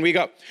round and round we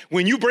go.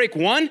 When you break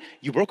one,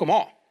 you broke them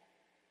all.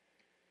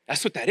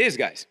 That's what that is,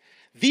 guys.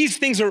 These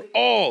things are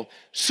all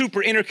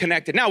super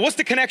interconnected. Now, what's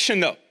the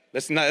connection though?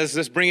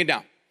 Let's bring it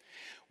down.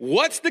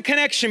 What's the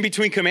connection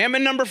between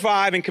commandment number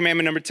 5 and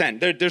commandment number 10?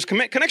 There's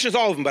connections,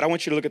 all of them, but I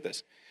want you to look at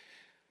this.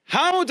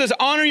 How does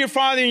honor your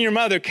father and your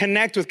mother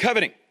connect with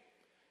coveting?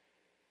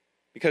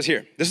 Because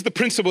here, this is the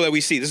principle that we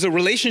see. This is a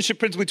relationship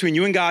principle between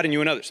you and God and you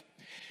and others.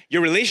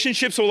 Your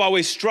relationships will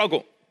always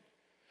struggle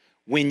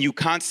when you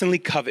constantly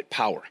covet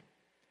power.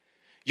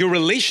 Your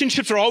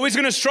relationships are always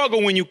going to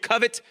struggle when you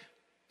covet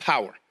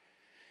power.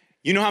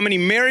 You know how many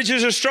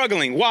marriages are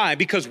struggling? Why?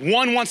 Because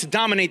one wants to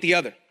dominate the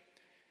other.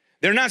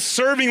 They're not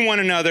serving one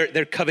another,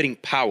 they're coveting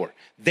power.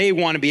 They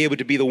want to be able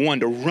to be the one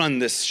to run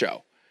this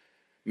show.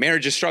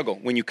 Marriages struggle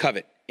when you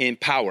covet. in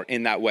power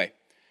in that way.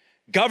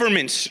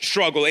 Governments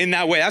struggle in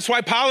that way. That's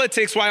why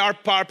our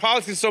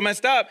politics is so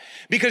messed up,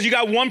 because you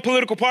got one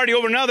political party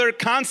over another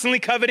constantly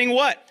coveting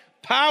what?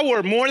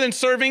 Power more than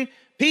serving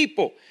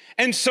people.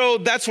 And so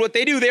that's what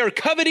they do. They are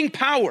coveting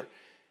power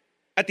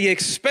at the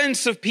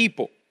expense of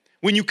people.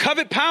 When you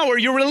covet power,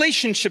 your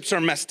relationships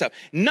are messed up.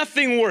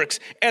 Nothing works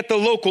at the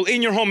local,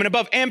 in your home and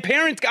above. And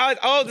parents, guys,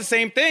 all the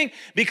same thing,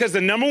 because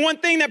the number one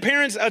thing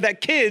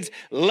that kids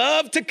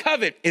love to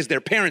covet is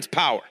their parents'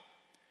 power.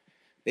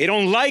 They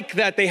don't like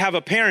that they have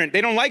a parent.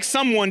 They don't like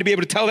someone to be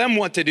able to tell them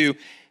what to do.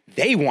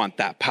 They want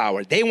that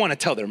power. They want to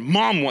tell their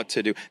mom what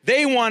to do.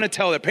 They want to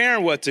tell their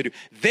parent what to do.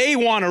 They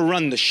want to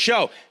run the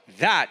show.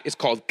 That is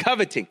called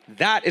coveting.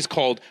 That is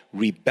called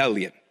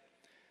rebellion.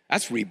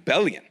 That's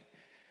rebellion.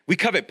 We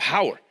covet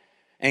power.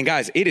 And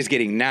guys, it is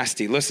getting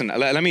nasty. Listen, I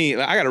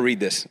got to read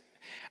this.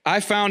 I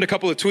found a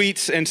couple of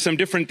tweets and some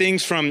different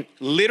things from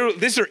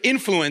these are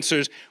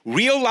influencers,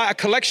 a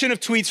collection of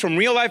tweets from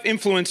real life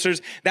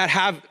influencers that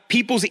have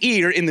people's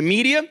ear in the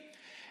media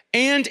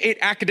and in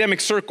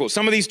academic circles.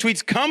 Some of these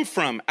tweets come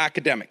from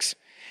academics.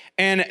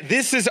 And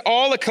this is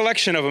all a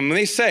collection of them.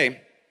 They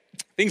say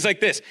things like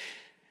this: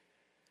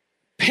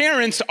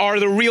 parents are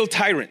the real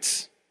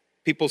tyrants.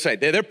 People say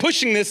they're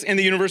pushing this in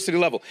the university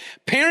level.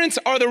 Parents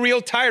are the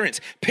real tyrants.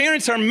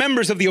 Parents are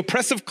members of the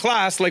oppressive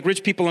class like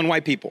rich people and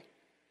white people.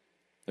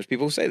 There's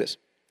people who say this.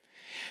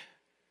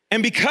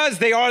 And because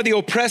they are the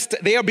oppressed,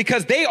 remember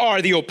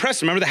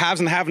the haves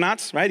and the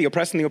have-nots, right? The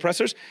oppressed and the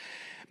oppressors.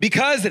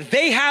 Because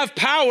they have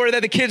power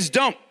that the kids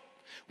don't.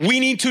 We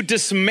need to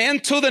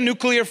dismantle the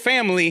nuclear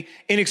family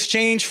in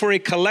exchange for a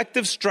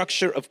collective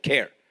structure of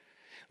care.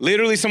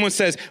 Literally, someone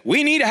says,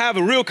 we need to have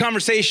a real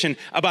conversation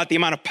about the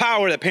amount of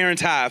power that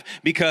parents have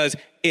because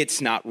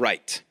it's not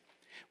right.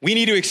 We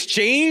need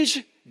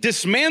to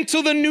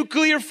dismantle the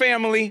nuclear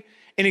family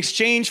in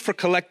exchange for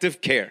collective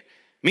care.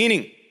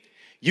 Meaning,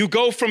 you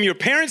go from your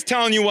parents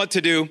telling you what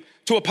to do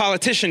to a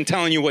politician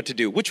telling you what to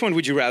do. Which one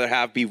would you rather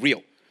have be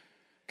real?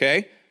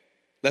 Okay?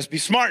 Let's be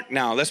smart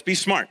now. Let's be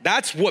smart.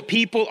 That's what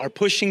people are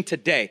pushing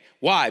today.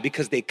 Why?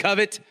 Because they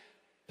covet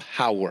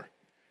power.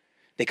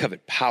 They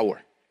covet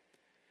power.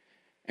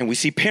 And we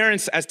see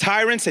parents as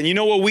tyrants. And you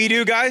know what we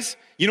do, guys?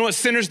 You know what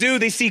sinners do?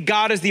 They see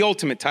God as the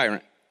ultimate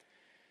tyrant.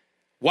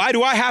 Why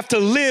do I have to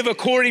live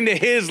according to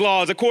his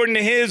laws, according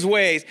to his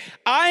ways?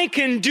 I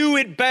can do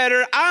it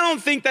better. I don't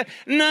think that,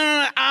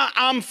 no,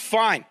 I'm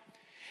fine.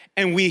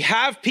 And we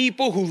have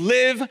people who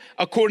live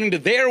according to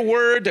their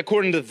word,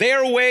 according to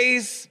their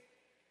ways,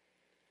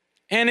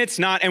 and it's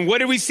not. And what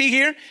do we see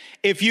here?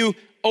 If you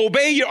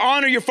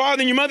honor your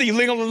father and your mother, you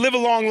live a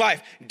long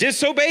life.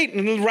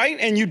 Disobey, right?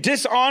 And you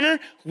dishonor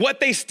what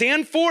they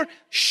stand for,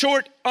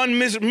 short,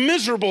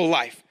 miserable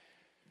life.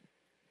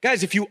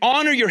 Guys, if you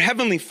honor your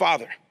heavenly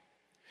Father,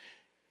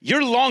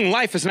 your long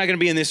life is not going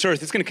to be in this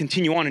earth. It's going to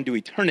continue on into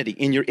eternity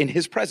in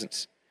his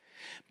presence.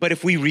 But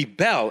if we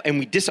rebel and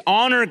we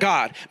dishonor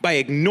God by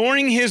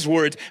ignoring his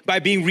words, by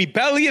being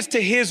rebellious to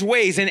his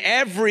ways in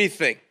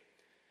everything,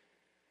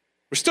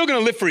 we're still going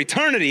to live for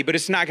eternity, but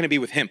it's not going to be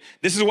with him.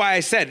 This is why I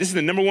said, this is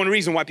the number one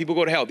reason why people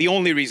go to hell. The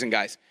only reason,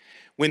 guys.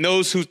 When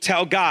those who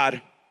tell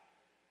God,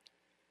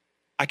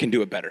 I can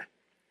do it better.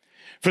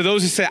 For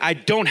those who say, I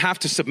don't have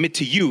to submit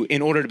to you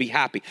in order to be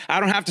happy. I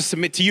don't have to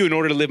submit to you in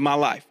order to live my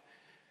life.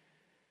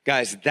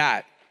 Guys,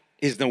 that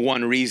is the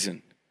one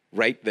reason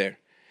right there.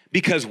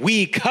 Because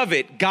we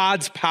covet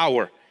God's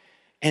power.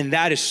 And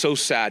that is so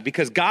sad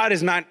because God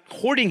is not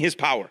hoarding his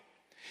power.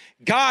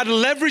 God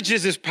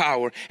leverages his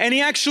power. And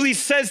he actually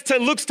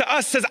looks to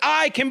us, says,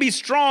 I can be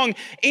strong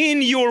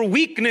in your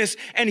weakness.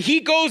 And he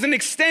goes and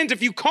extends,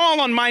 if you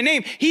call on my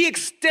name, he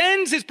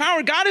extends his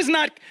power. God is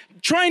not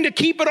trying to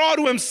keep it all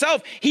to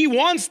himself. He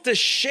wants to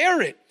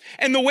share it.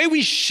 And the way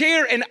we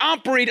share and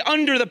operate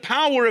under the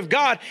power of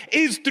God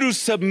is through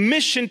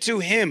submission to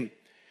him.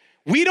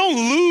 We don't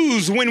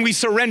lose when we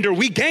surrender,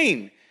 we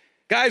gain.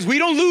 Guys, we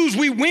don't lose,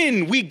 we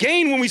win. We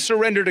gain when we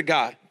surrender to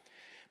God.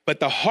 But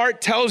the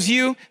heart tells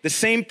you the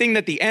same thing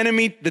that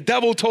the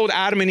devil told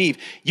Adam and Eve.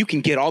 You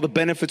can get all the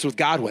benefits with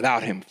God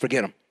without him.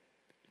 Forget him.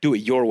 Do it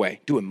your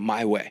way. Do it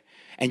my way.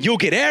 And you'll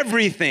get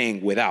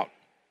everything without.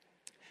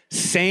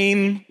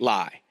 Same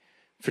lie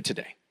for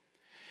today.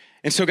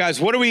 And so, guys,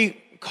 what are we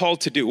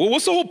called to do? Well,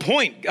 what's the whole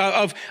point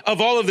of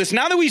all of this?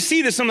 Now that we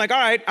see this, I'm like, all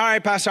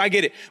right, Pastor, I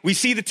get it. We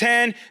see the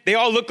 10. They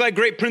all look like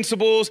great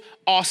principles.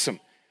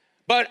 Awesome.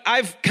 But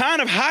I've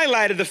kind of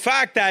highlighted the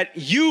fact that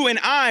you and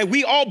I,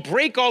 we all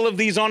break all of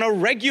these on a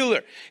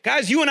regular.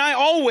 Guys, you and I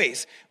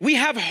we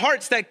have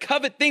hearts that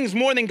covet things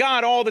more than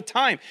God all the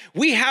time.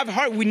 We have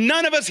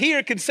none of us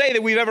here could say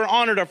that we've ever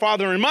honored our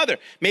father and mother.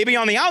 Maybe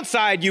on the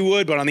outside you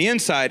would, but on the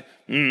inside,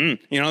 You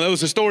know, there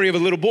was a story of a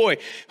little boy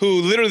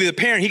who literally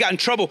he got in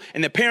trouble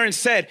and the parents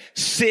said,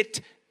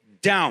 sit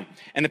down.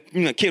 And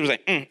the kid was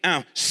like,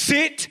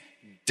 sit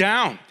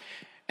down.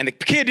 And the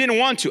kid didn't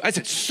want to. I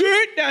said,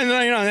 sit down.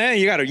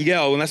 You got to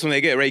yell, and that's when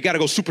they get, right? You got to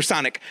go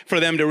supersonic for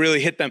them to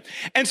really hit them.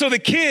 And so the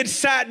kid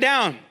sat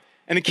down,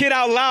 and the kid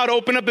out loud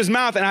opened up his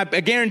mouth, and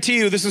I guarantee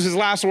you this was his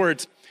last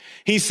words.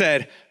 He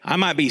said, I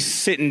might be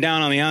sitting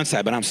down on the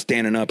outside, but I'm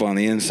standing up on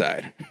the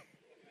inside.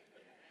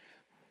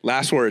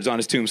 Last words on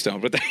his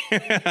tombstone, but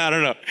I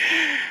don't know,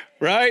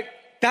 right?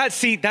 That's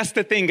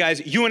the thing,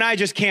 guys. You and I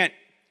just can't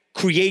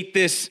create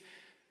this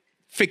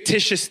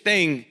fictitious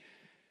thing.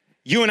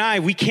 You and I,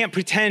 we can't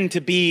pretend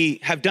to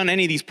have done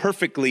any of these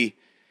perfectly.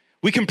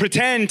 We can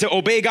pretend to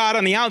obey God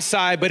on the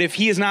outside, but if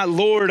he is not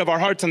Lord of our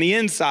hearts on the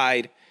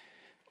inside,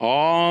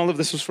 all of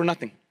this was for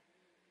nothing.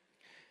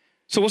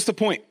 So what's the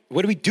point?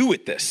 What do we do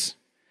with this?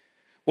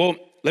 Well,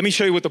 let me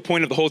show you what the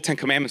point of the whole 10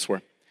 Commandments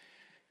were.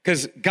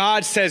 Because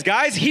God says,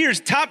 guys,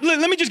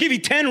 let me just give you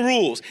 10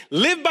 rules.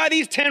 Live by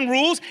these 10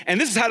 rules, and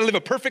this is how to live a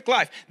perfect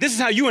life. This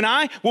is how you and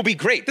I will be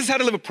great. This is how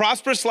to live a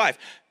prosperous life.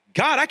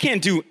 God, I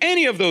can't do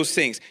any of those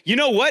things. You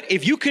know what?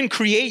 If you can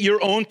create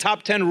your own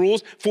top 10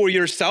 rules for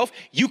yourself,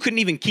 you couldn't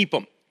even keep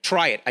them.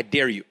 Try it. I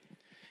dare you.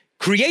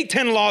 Create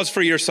 10 laws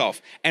for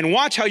yourself and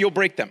watch how you'll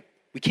break them.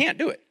 We can't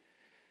do it.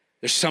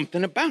 There's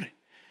something about it.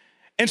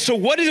 And so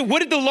what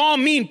did the law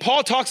mean?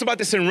 Paul talks about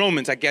this in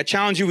Romans. I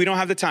challenge you, we don't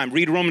have the time.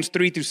 Read Romans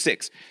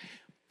 3-6.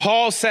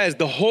 Paul says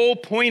the whole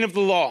point of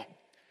the law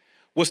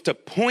was to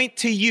point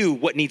to you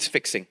what needs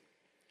fixing.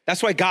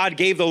 That's why God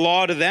gave the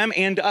law to them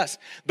and to us.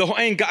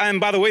 And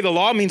by the way, the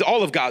law means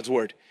all of God's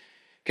word.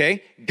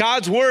 Okay?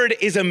 God's word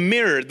is a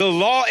mirror. The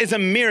law is a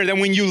mirror that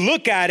when you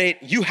look at it,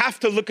 you have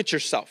to look at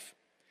yourself.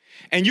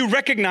 And you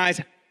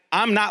recognize,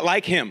 I'm not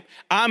like him.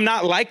 I'm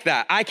not like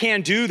that. I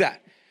can't do that.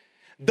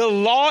 The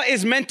law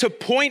is meant to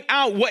point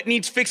out what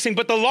needs fixing,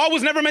 but the law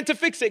was never meant to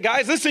fix it,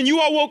 guys. Listen, you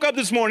all woke up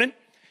this morning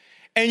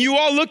and you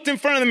all looked in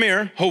front of the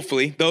mirror.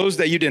 Hopefully, those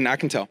that you didn't, I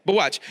can tell. But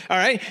watch, all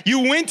right?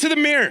 You went to the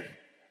mirror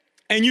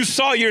and you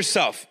saw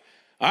yourself.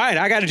 All right,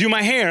 I got to do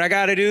my hair. I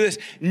got to do this.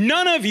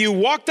 None of you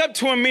walked up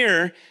to a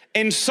mirror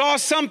and saw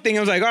something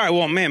and was like, all right,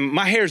 well, man,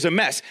 my hair's a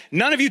mess.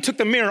 None of you took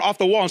the mirror off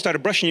the wall and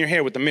started brushing your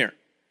hair with the mirror.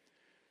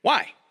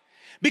 Why?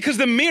 Because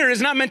the mirror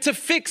is not meant to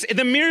fix.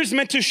 The mirror is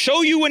meant to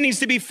show you what needs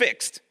to be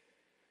fixed.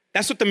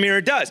 That's what the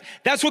mirror does.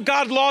 That's what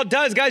God's law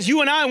does, guys.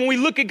 You and I, when we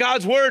look at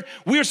God's word,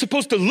 we are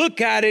supposed to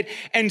look at it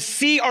and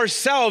see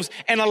ourselves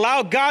and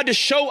allow God to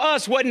show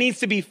us what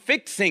needs to be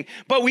fixing.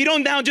 But we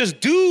don't now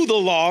just do the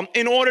law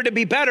in order to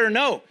be better.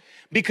 No,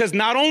 because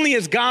not only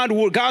is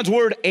God's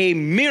word a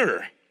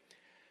mirror,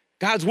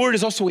 God's word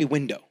is also a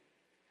window.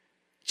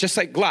 Just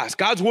like glass,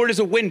 God's word is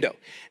a window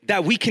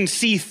that we can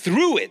see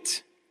through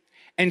it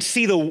and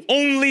see the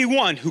only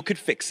one who could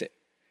fix it.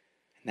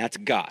 And that's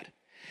God.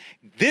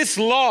 This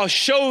law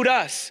showed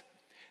us,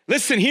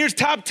 listen, here's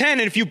top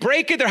 10, and if you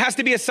break it, there has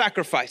to be a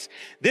sacrifice.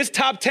 This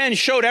top 10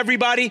 showed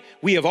everybody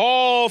we have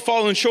all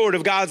fallen short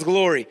of God's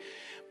glory.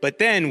 But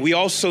then we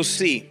also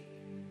see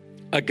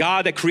a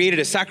God that created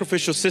a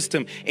sacrificial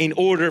system in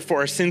order for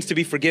our sins to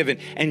be forgiven.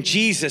 And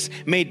Jesus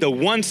made the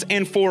once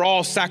and for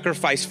all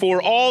sacrifice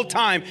for all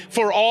time,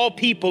 for all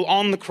people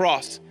on the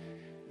cross,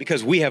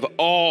 because we have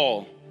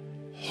all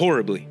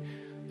horribly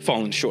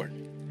fallen short.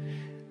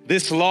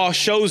 This law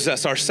shows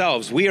us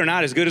ourselves. We are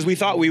not as good as we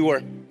thought we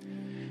were.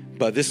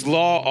 But this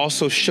law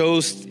also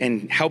shows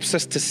and helps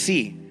us to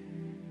see.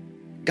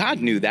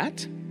 God knew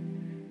that.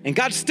 And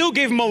God still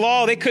gave them a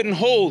law they couldn't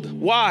hold.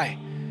 Why?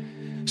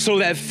 So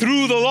that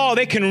through the law,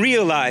 they can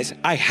realize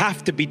I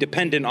have to be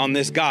dependent on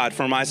this God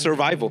for my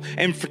survival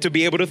and to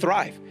be able to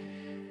thrive.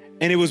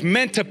 And it was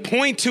meant to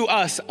point to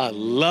us a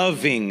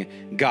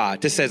loving God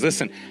that says,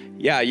 listen,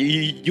 yeah,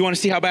 you want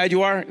to see how bad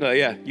you are?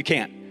 Yeah, you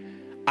can't.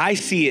 I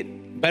see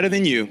it better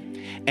than you,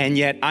 and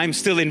yet I'm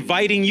still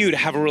inviting you to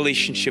have a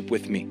relationship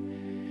with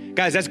me.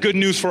 Guys, that's good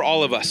news for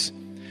all of us.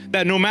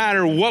 That no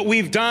matter what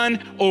we've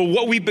done or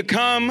what we've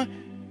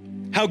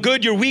become, how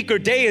good your week or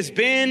day has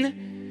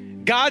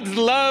been, God's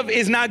love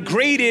is not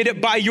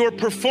graded by your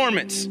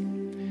performance,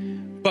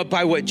 but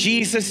by what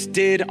Jesus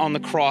did on the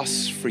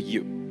cross for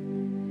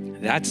you.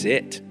 That's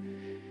it.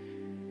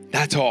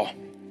 That's all.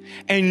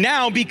 And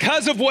now,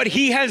 because of what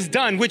he has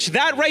done, which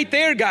that right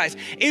there, guys,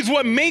 is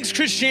what makes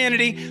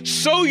Christianity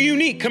so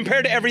unique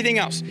compared to everything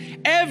else.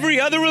 Every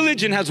other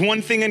religion has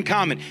one thing in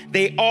common.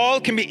 They all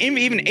can be,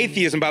 even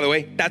atheism, by the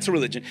way, that's a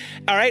religion.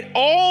 All right,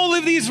 all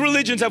of these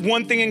religions have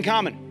one thing in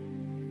common.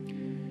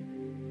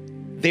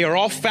 They are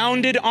all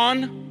founded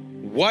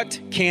on, what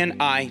can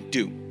I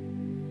do?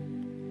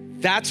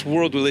 That's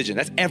world religion.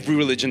 That's every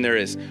religion there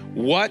is.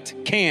 What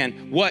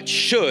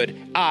should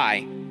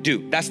I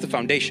do? That's the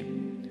foundation.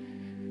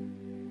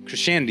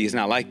 Christianity is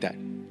not like that.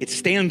 It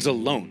stands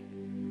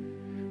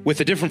alone with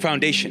a different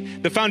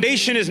foundation. The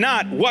foundation is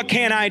not, what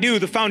can I do?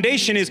 The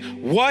foundation is,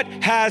 what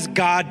has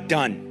God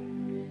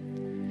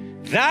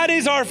done? That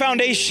is our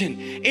foundation.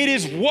 It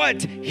is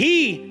what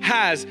he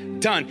has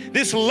done.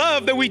 This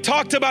love that we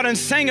talked about and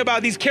sang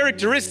about, these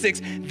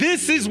characteristics,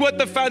 this is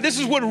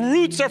what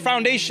roots our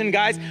foundation,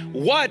 guys.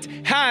 What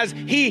has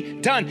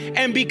he done?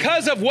 And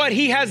because of what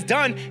he has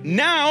done,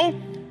 now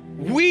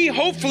we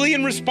hopefully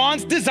in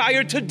response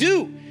desire to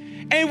do.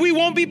 And we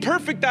won't be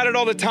perfect at it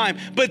all the time.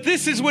 But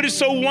this is what is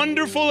so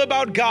wonderful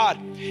about God,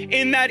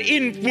 in that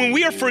when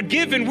we are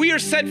forgiven, we are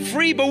set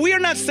free, but we are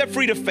not set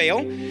free to fail.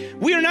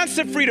 We are not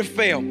set free to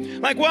fail.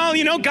 Like, well,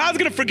 you know, God's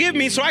gonna forgive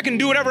me so I can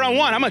do whatever I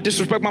want. I'm gonna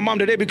disrespect my mom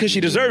today because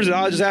she deserves it.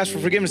 I'll just ask for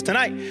forgiveness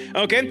tonight,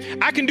 okay?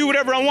 I can do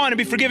whatever I want and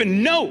be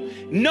forgiven.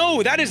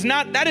 No, that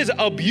is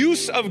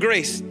abuse of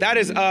grace. That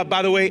is,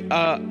 by the way,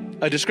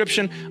 a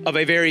description of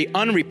a very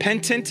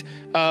unrepentant,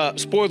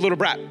 spoiled little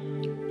brat.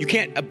 You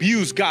can't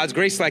abuse God's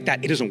grace like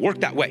that. It doesn't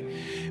work that way.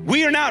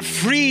 We are not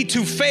free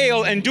to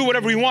fail and do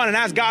whatever we want and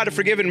ask God to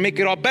forgive it and make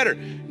it all better.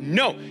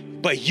 No,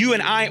 but you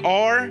and I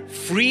are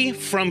free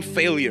from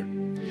failure.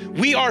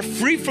 We are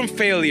free from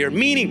failure,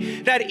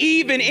 meaning that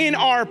even in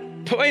our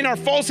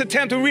false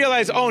attempt to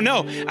realize, oh no,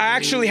 I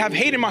actually have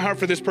hate in my heart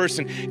for this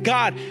person.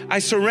 God, I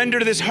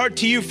surrender this heart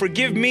to you.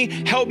 Forgive me.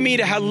 Help me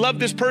to love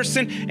this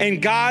person. And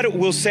God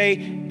will say,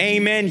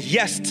 amen,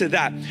 yes to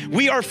that.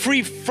 We are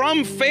free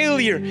from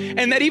failure.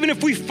 And that even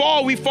if we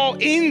fall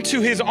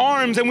into his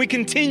arms and we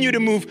continue to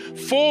move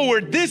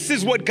forward. This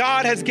is what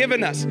God has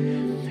given us.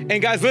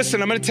 And guys,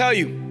 listen, I'm going to tell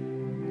you,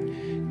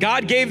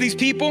 God gave these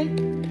people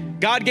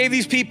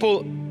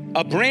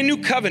a brand new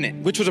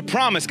covenant, which was a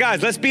promise.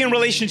 Guys, let's be in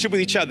relationship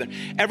with each other.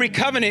 Every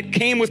covenant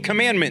came with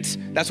commandments.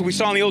 That's what we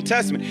saw in the Old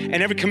Testament.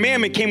 And every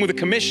commandment came with a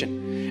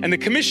commission. And the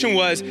commission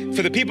was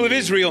for the people of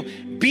Israel,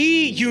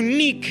 be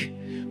unique.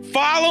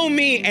 Follow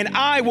me and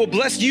I will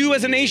bless you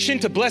as a nation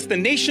to bless the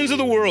nations of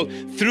the world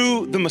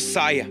through the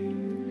Messiah.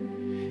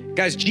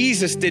 Guys,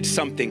 Jesus did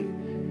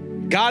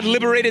something. God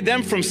liberated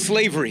them from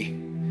slavery,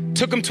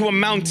 took them to a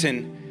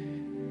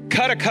mountain,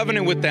 cut a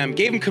covenant with them,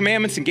 gave them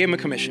commandments and gave them a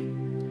commission.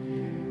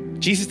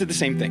 Jesus did the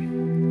same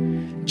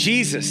thing.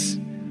 Jesus,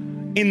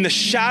 in the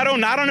shadow,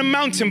 not on a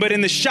mountain, but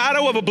in the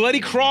shadow of a bloody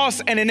cross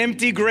and an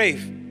empty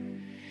grave,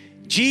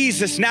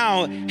 Jesus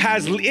now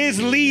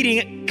is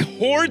leading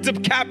hordes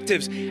of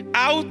captives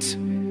out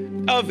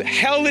of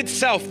hell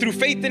itself through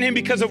faith in him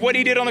because of what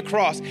he did on the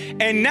cross.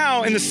 And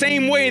now, in the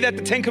same way that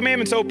the 10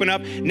 Commandments open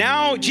up,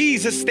 now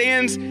Jesus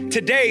stands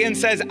today and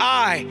says,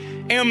 I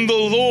am the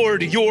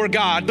Lord your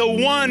God, the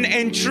one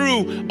and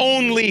true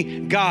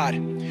only God,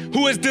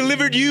 who has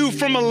delivered you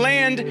from a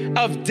land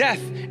of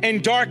death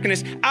and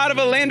darkness, out of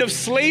a land of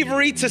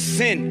slavery to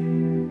sin.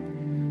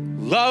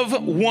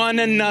 Love one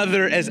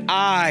another as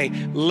I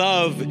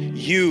love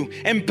you,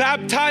 and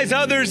baptize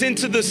others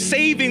into the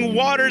saving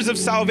waters of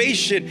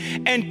salvation,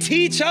 and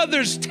teach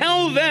others,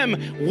 tell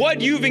them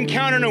what you've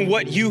encountered and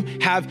what you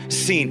have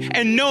seen.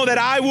 And know that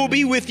I will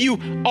be with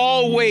you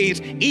always,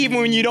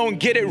 even when you don't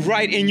get it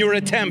right in your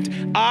attempt.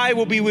 I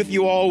will be with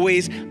you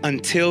always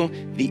until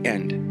the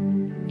end.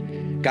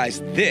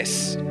 Guys,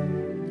 this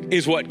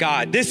is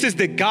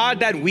the God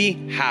that we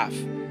have.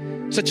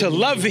 Such a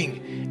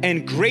loving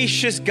and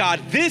gracious God.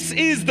 This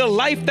is the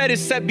life that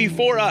is set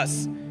before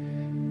us.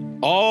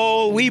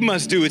 All we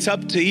must do, it's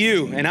up to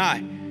you and I,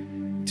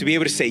 to be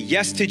able to say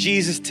yes to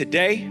Jesus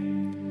today,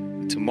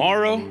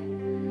 tomorrow,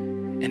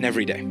 and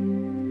every day.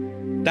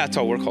 That's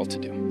all we're called to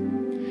do.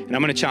 And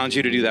I'm gonna challenge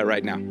you to do that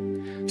right now.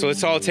 So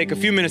let's all take a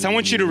few minutes. I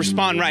want you to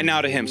respond right now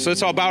to him. So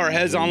let's all bow our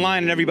heads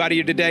online and everybody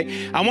here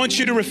today. I want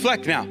you to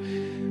reflect now.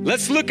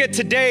 Let's look at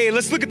today.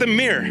 Let's look at the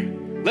mirror.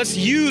 Let's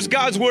use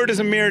God's word as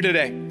a mirror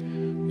today.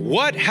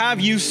 What have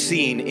you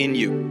seen in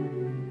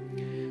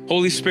you?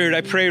 Holy Spirit,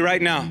 I pray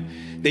right now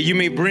that you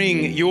may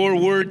bring your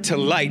word to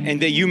light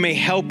and that you may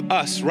help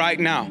us right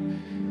now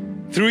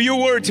through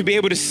your word to be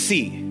able to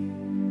see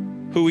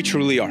who we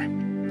truly are.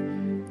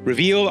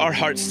 Reveal our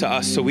hearts to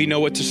us so we know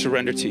what to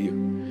surrender to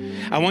you.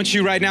 I want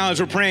you right now, as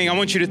we're praying, I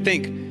want you to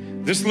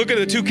think, just look at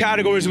the two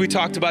categories we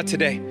talked about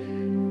today.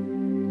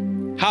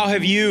 How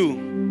have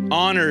you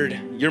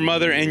honored your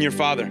mother and your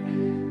father?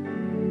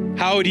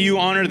 How do you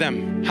honor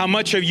them? How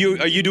much are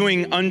you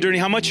doing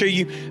underneath? How much are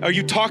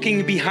you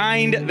talking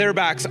behind their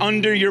backs,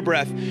 under your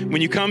breath?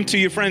 When you come to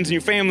your friends and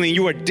your family and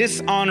you are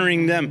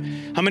dishonoring them,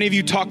 how many of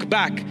you talk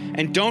back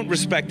and don't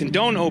respect and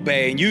don't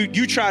obey and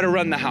you try to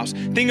run the house?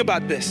 Think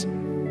about this.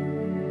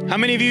 How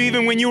many of you,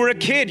 even when you were a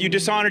kid, you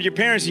dishonored your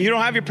parents and you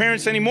don't have your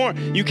parents anymore?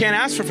 You can't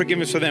ask for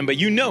forgiveness for them, but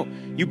you know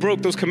you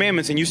broke those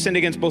commandments and you sinned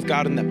against both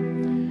God and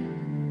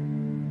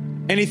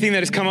them. Anything that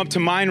has come up to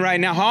mind right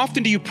now, how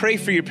often do you pray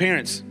for your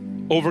parents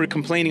over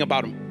complaining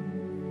about them?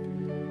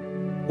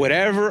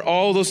 Whatever,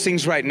 all those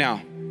things right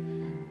now,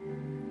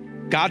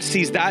 God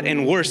sees that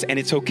and worse, and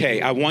it's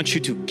okay. I want you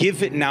to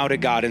give it now to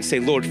God and say,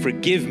 Lord,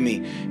 forgive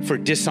me for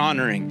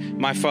dishonoring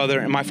my father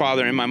and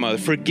my mother.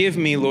 Forgive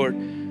me, Lord,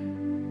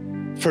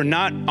 for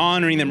not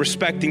honoring them,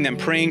 respecting them,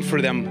 praying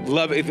for them,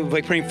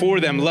 praying for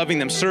them, loving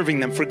them, serving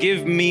them.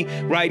 Forgive me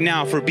right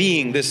now for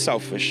being this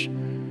selfish.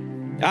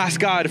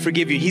 Ask God to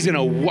forgive you. He's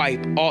gonna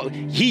wipe all.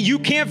 You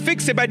can't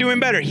fix it by doing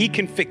better. He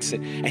can fix it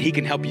and he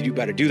can help you do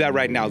better. Do that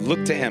right now.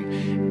 Look to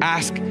him.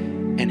 Ask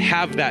and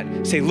have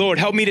that. Say, Lord,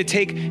 help me not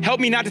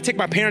to take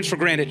my parents for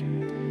granted.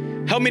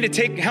 Help me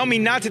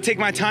not to take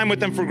my time with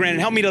them for granted.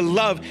 Help me to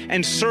love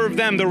and serve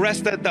them the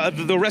rest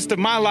of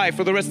my life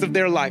or the rest of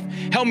their life.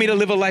 Help me to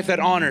live a life that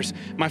honors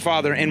my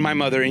father and my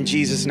mother in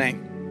Jesus'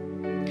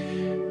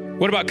 name.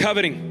 What about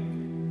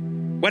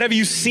coveting? What have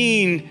you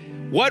seen?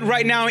 What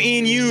right now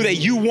in you that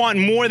you want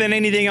more than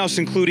anything else,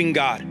 including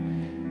God?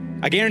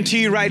 I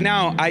guarantee you right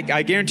now, I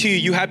guarantee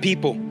you have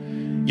people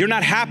you're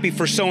not happy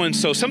for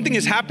so-and-so. Something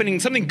is happening,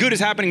 something good is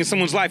happening in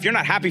someone's life. You're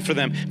not happy for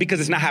them because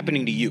it's not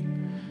happening to you.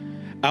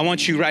 I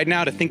want you right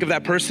now to think of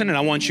that person, and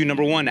I want you,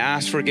 number one, to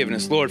ask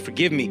forgiveness. Lord,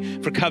 forgive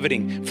me for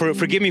coveting,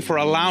 forgive me for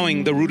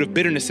allowing the root of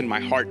bitterness in my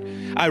heart.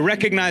 I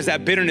recognize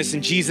that bitterness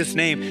in Jesus'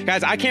 name.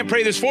 Guys, I can't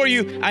pray this for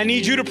you. I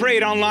need you to pray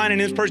it online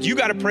and in this person. You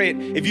got to pray it.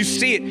 If you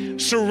see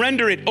it,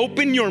 surrender it.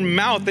 Open your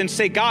mouth and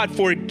say, God,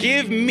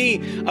 forgive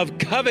me of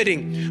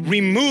coveting.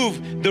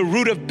 Remove the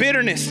root of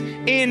bitterness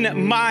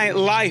in my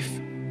life.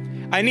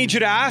 I need you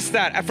to ask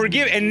that. I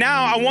forgive. And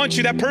now I want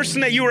you, that person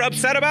that you were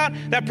upset about,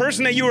 that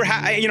person that you were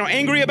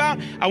angry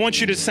about, I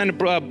want you to send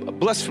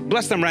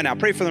bless them right now.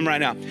 Pray for them right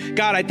now.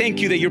 God, I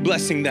thank you that you're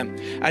blessing them.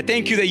 I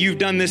thank you that you've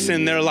done this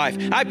in their life.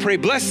 I pray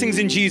blessings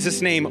in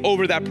Jesus' name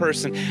over that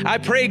person. I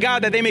pray,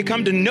 God, that they may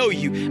come to know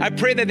you. I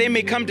pray that they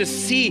may come to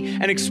see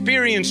and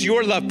experience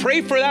your love. Pray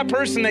for that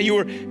person that you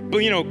were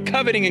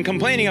coveting and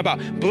complaining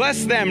about.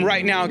 Bless them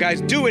right now,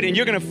 guys. Do it, and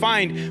you're going to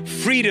find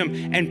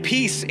freedom and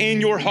peace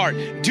in your heart.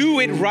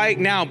 Do it right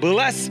now.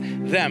 Bless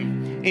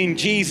them in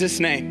Jesus'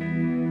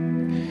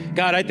 name.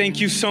 God, I thank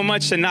you so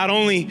much that not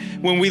only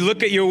when we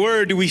look at your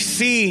word do we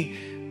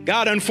see,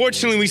 God,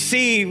 unfortunately we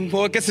see,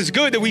 well, I guess it's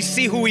good that we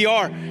see who we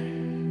are,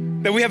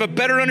 that we have a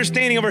better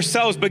understanding of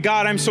ourselves. But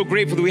God, I'm so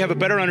grateful that we have a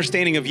better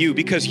understanding of you,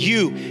 because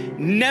you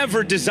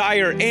never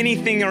desire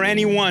anything or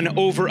anyone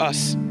over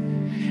us.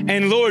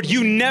 And Lord,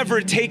 you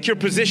never take your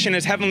position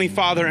as Heavenly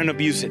Father and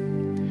abuse it.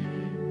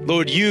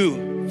 Lord,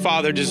 you,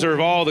 Father, deserve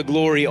all the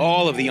glory,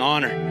 all of the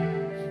honor.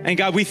 And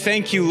God, we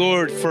thank you,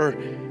 Lord, for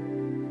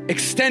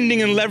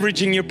extending and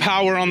leveraging your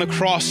power on the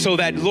cross so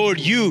that, Lord,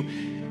 you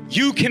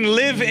can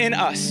live in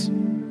us.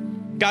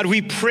 God,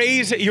 we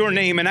praise your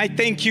name, and I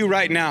thank you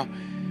right now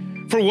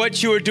for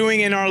what you are doing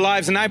in our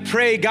lives. And I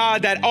pray,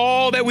 God, that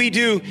all that we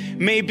do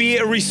may be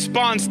a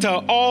response to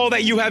all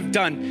that you have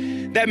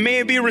done. That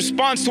may be a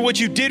response to what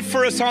you did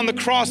for us on the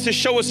cross to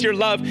show us your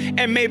love.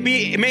 And may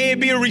it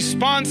be a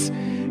response,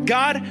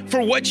 God,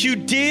 for what you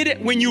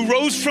did when you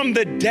rose from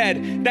the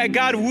dead. That,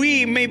 God,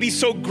 we may be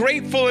so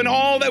grateful in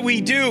all that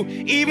we do,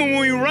 even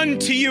when we run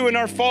to you in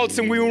our faults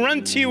and we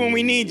run to you when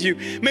we need you.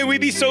 May we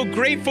be so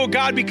grateful,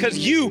 God, because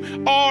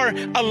you are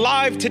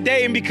alive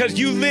today, and because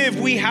you live,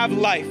 we have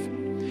life.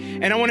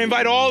 And I want to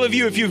invite all of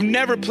you, if you've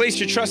never placed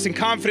your trust and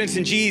confidence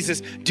in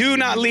Jesus, do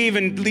not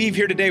leave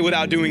here today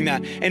without doing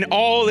that. And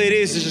all it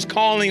is just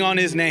calling on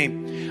his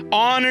name.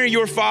 Honor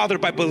your Father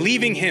by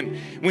believing him.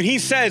 When he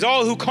says,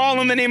 all who call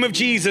on the name of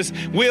Jesus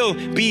will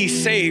be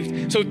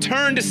saved. So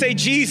turn to say,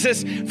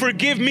 Jesus,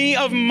 forgive me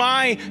of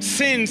my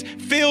sins.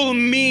 Fill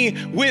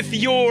me with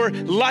your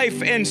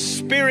life and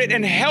spirit,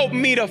 and help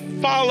me to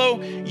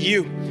follow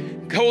you.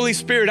 Holy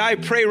Spirit, I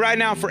pray right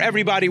now for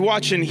everybody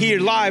watching here,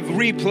 live,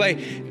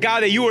 replay,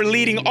 God, that you are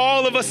leading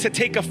all of us to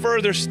take a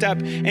further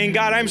step. And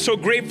God, I'm so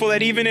grateful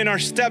that even in our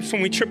steps,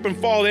 when we trip and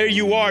fall, there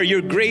you are.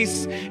 Your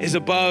grace is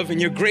above,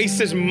 and your grace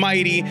is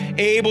mighty,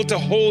 able to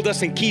hold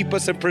us and keep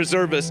us and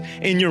preserve us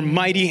in your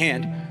mighty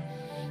hand.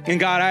 And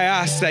God, I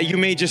ask that you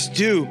may just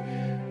do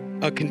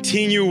a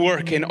continued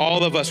work in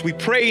all of us. We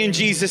pray in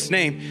Jesus'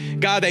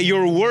 name, God, that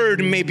your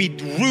word may be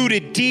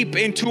rooted deep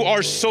into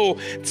our soul,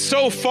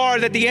 so far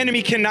that the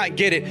enemy cannot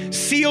get it.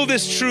 Seal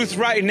this truth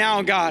right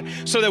now, God,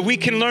 so that we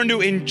can learn to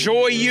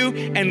enjoy you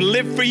and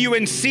live for you,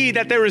 and see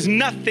that there is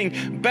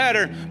nothing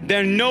better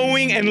than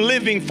knowing and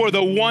living for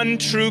the one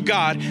true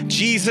God,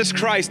 Jesus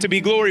Christ, to be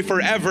glory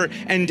forever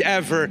and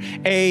ever.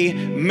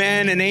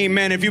 Amen and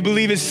amen. If you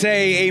believe it,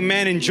 say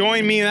amen, and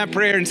join me in that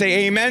prayer and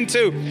say amen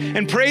too.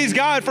 And praise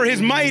God for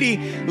his mighty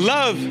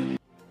love.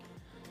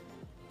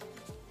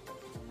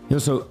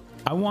 So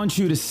I want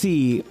you to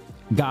see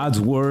God's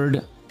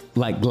word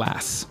like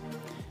glass.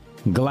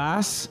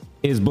 Glass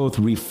is both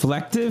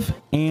reflective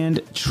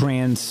and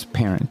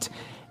transparent.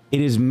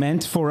 It is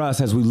meant for us,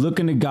 as we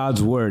look into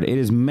God's word, it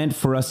is meant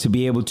for us to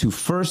be able to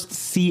first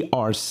see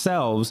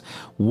ourselves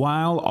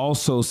while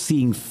also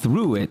seeing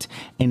through it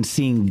and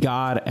seeing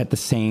God at the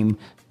same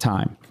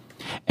time.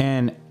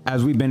 And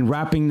as we've been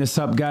wrapping this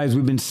up, guys,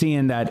 we've been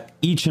seeing that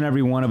each and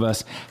every one of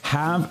us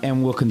have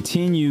and will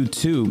continue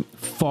to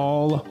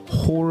fall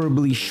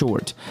horribly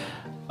short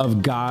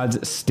of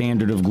God's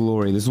standard of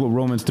glory. This is what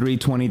Romans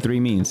 3:23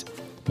 means.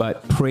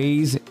 But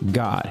praise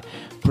God.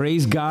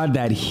 Praise God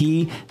that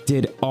he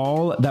did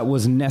all that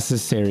was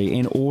necessary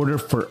in order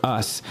for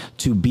us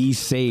to be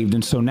saved.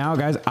 And so now,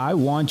 guys, I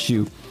want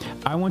you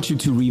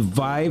to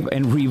revive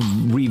and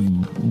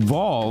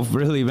revolve,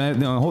 really,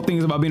 the whole thing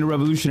is about being a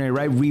revolutionary,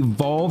 right?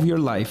 Revolve your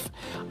life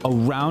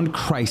around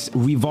Christ.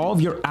 Revolve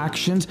your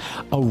actions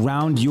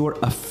around your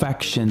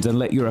affections, and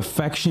let your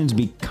affections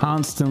be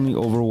constantly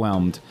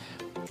overwhelmed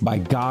by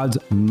God's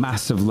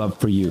massive love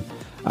for you.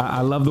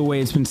 I love the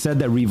way it's been said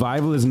that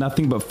revival is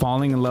nothing but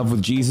falling in love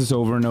with Jesus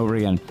over and over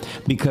again.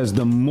 Because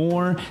the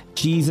more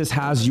Jesus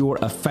has your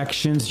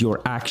affections,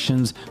 your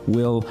actions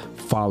will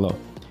follow.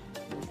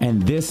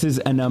 And this is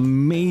an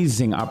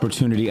amazing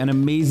opportunity, an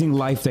amazing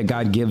life that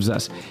God gives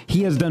us.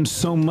 He has done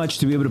so much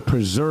to be able to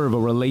preserve a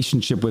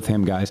relationship with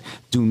him, guys.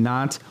 Do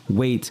not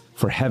wait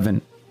for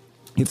heaven.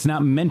 It's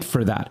not meant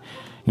for that.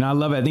 You know, I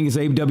love it. I think it's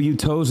A.W.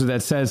 Tozer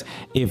that says,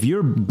 if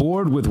you're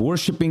bored with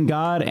worshiping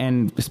God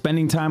and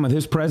spending time with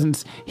his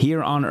presence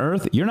here on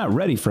earth, you're not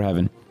ready for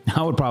heaven.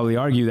 I would probably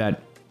argue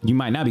that you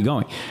might not be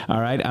going.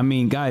 All right. I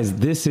mean, guys,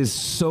 this is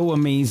so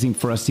amazing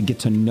for us to get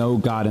to know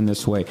God in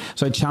this way.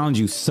 So I challenge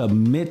you,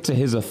 submit to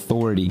his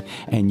authority,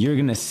 and you're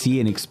going to see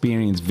and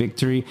experience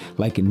victory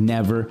like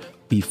never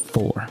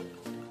before.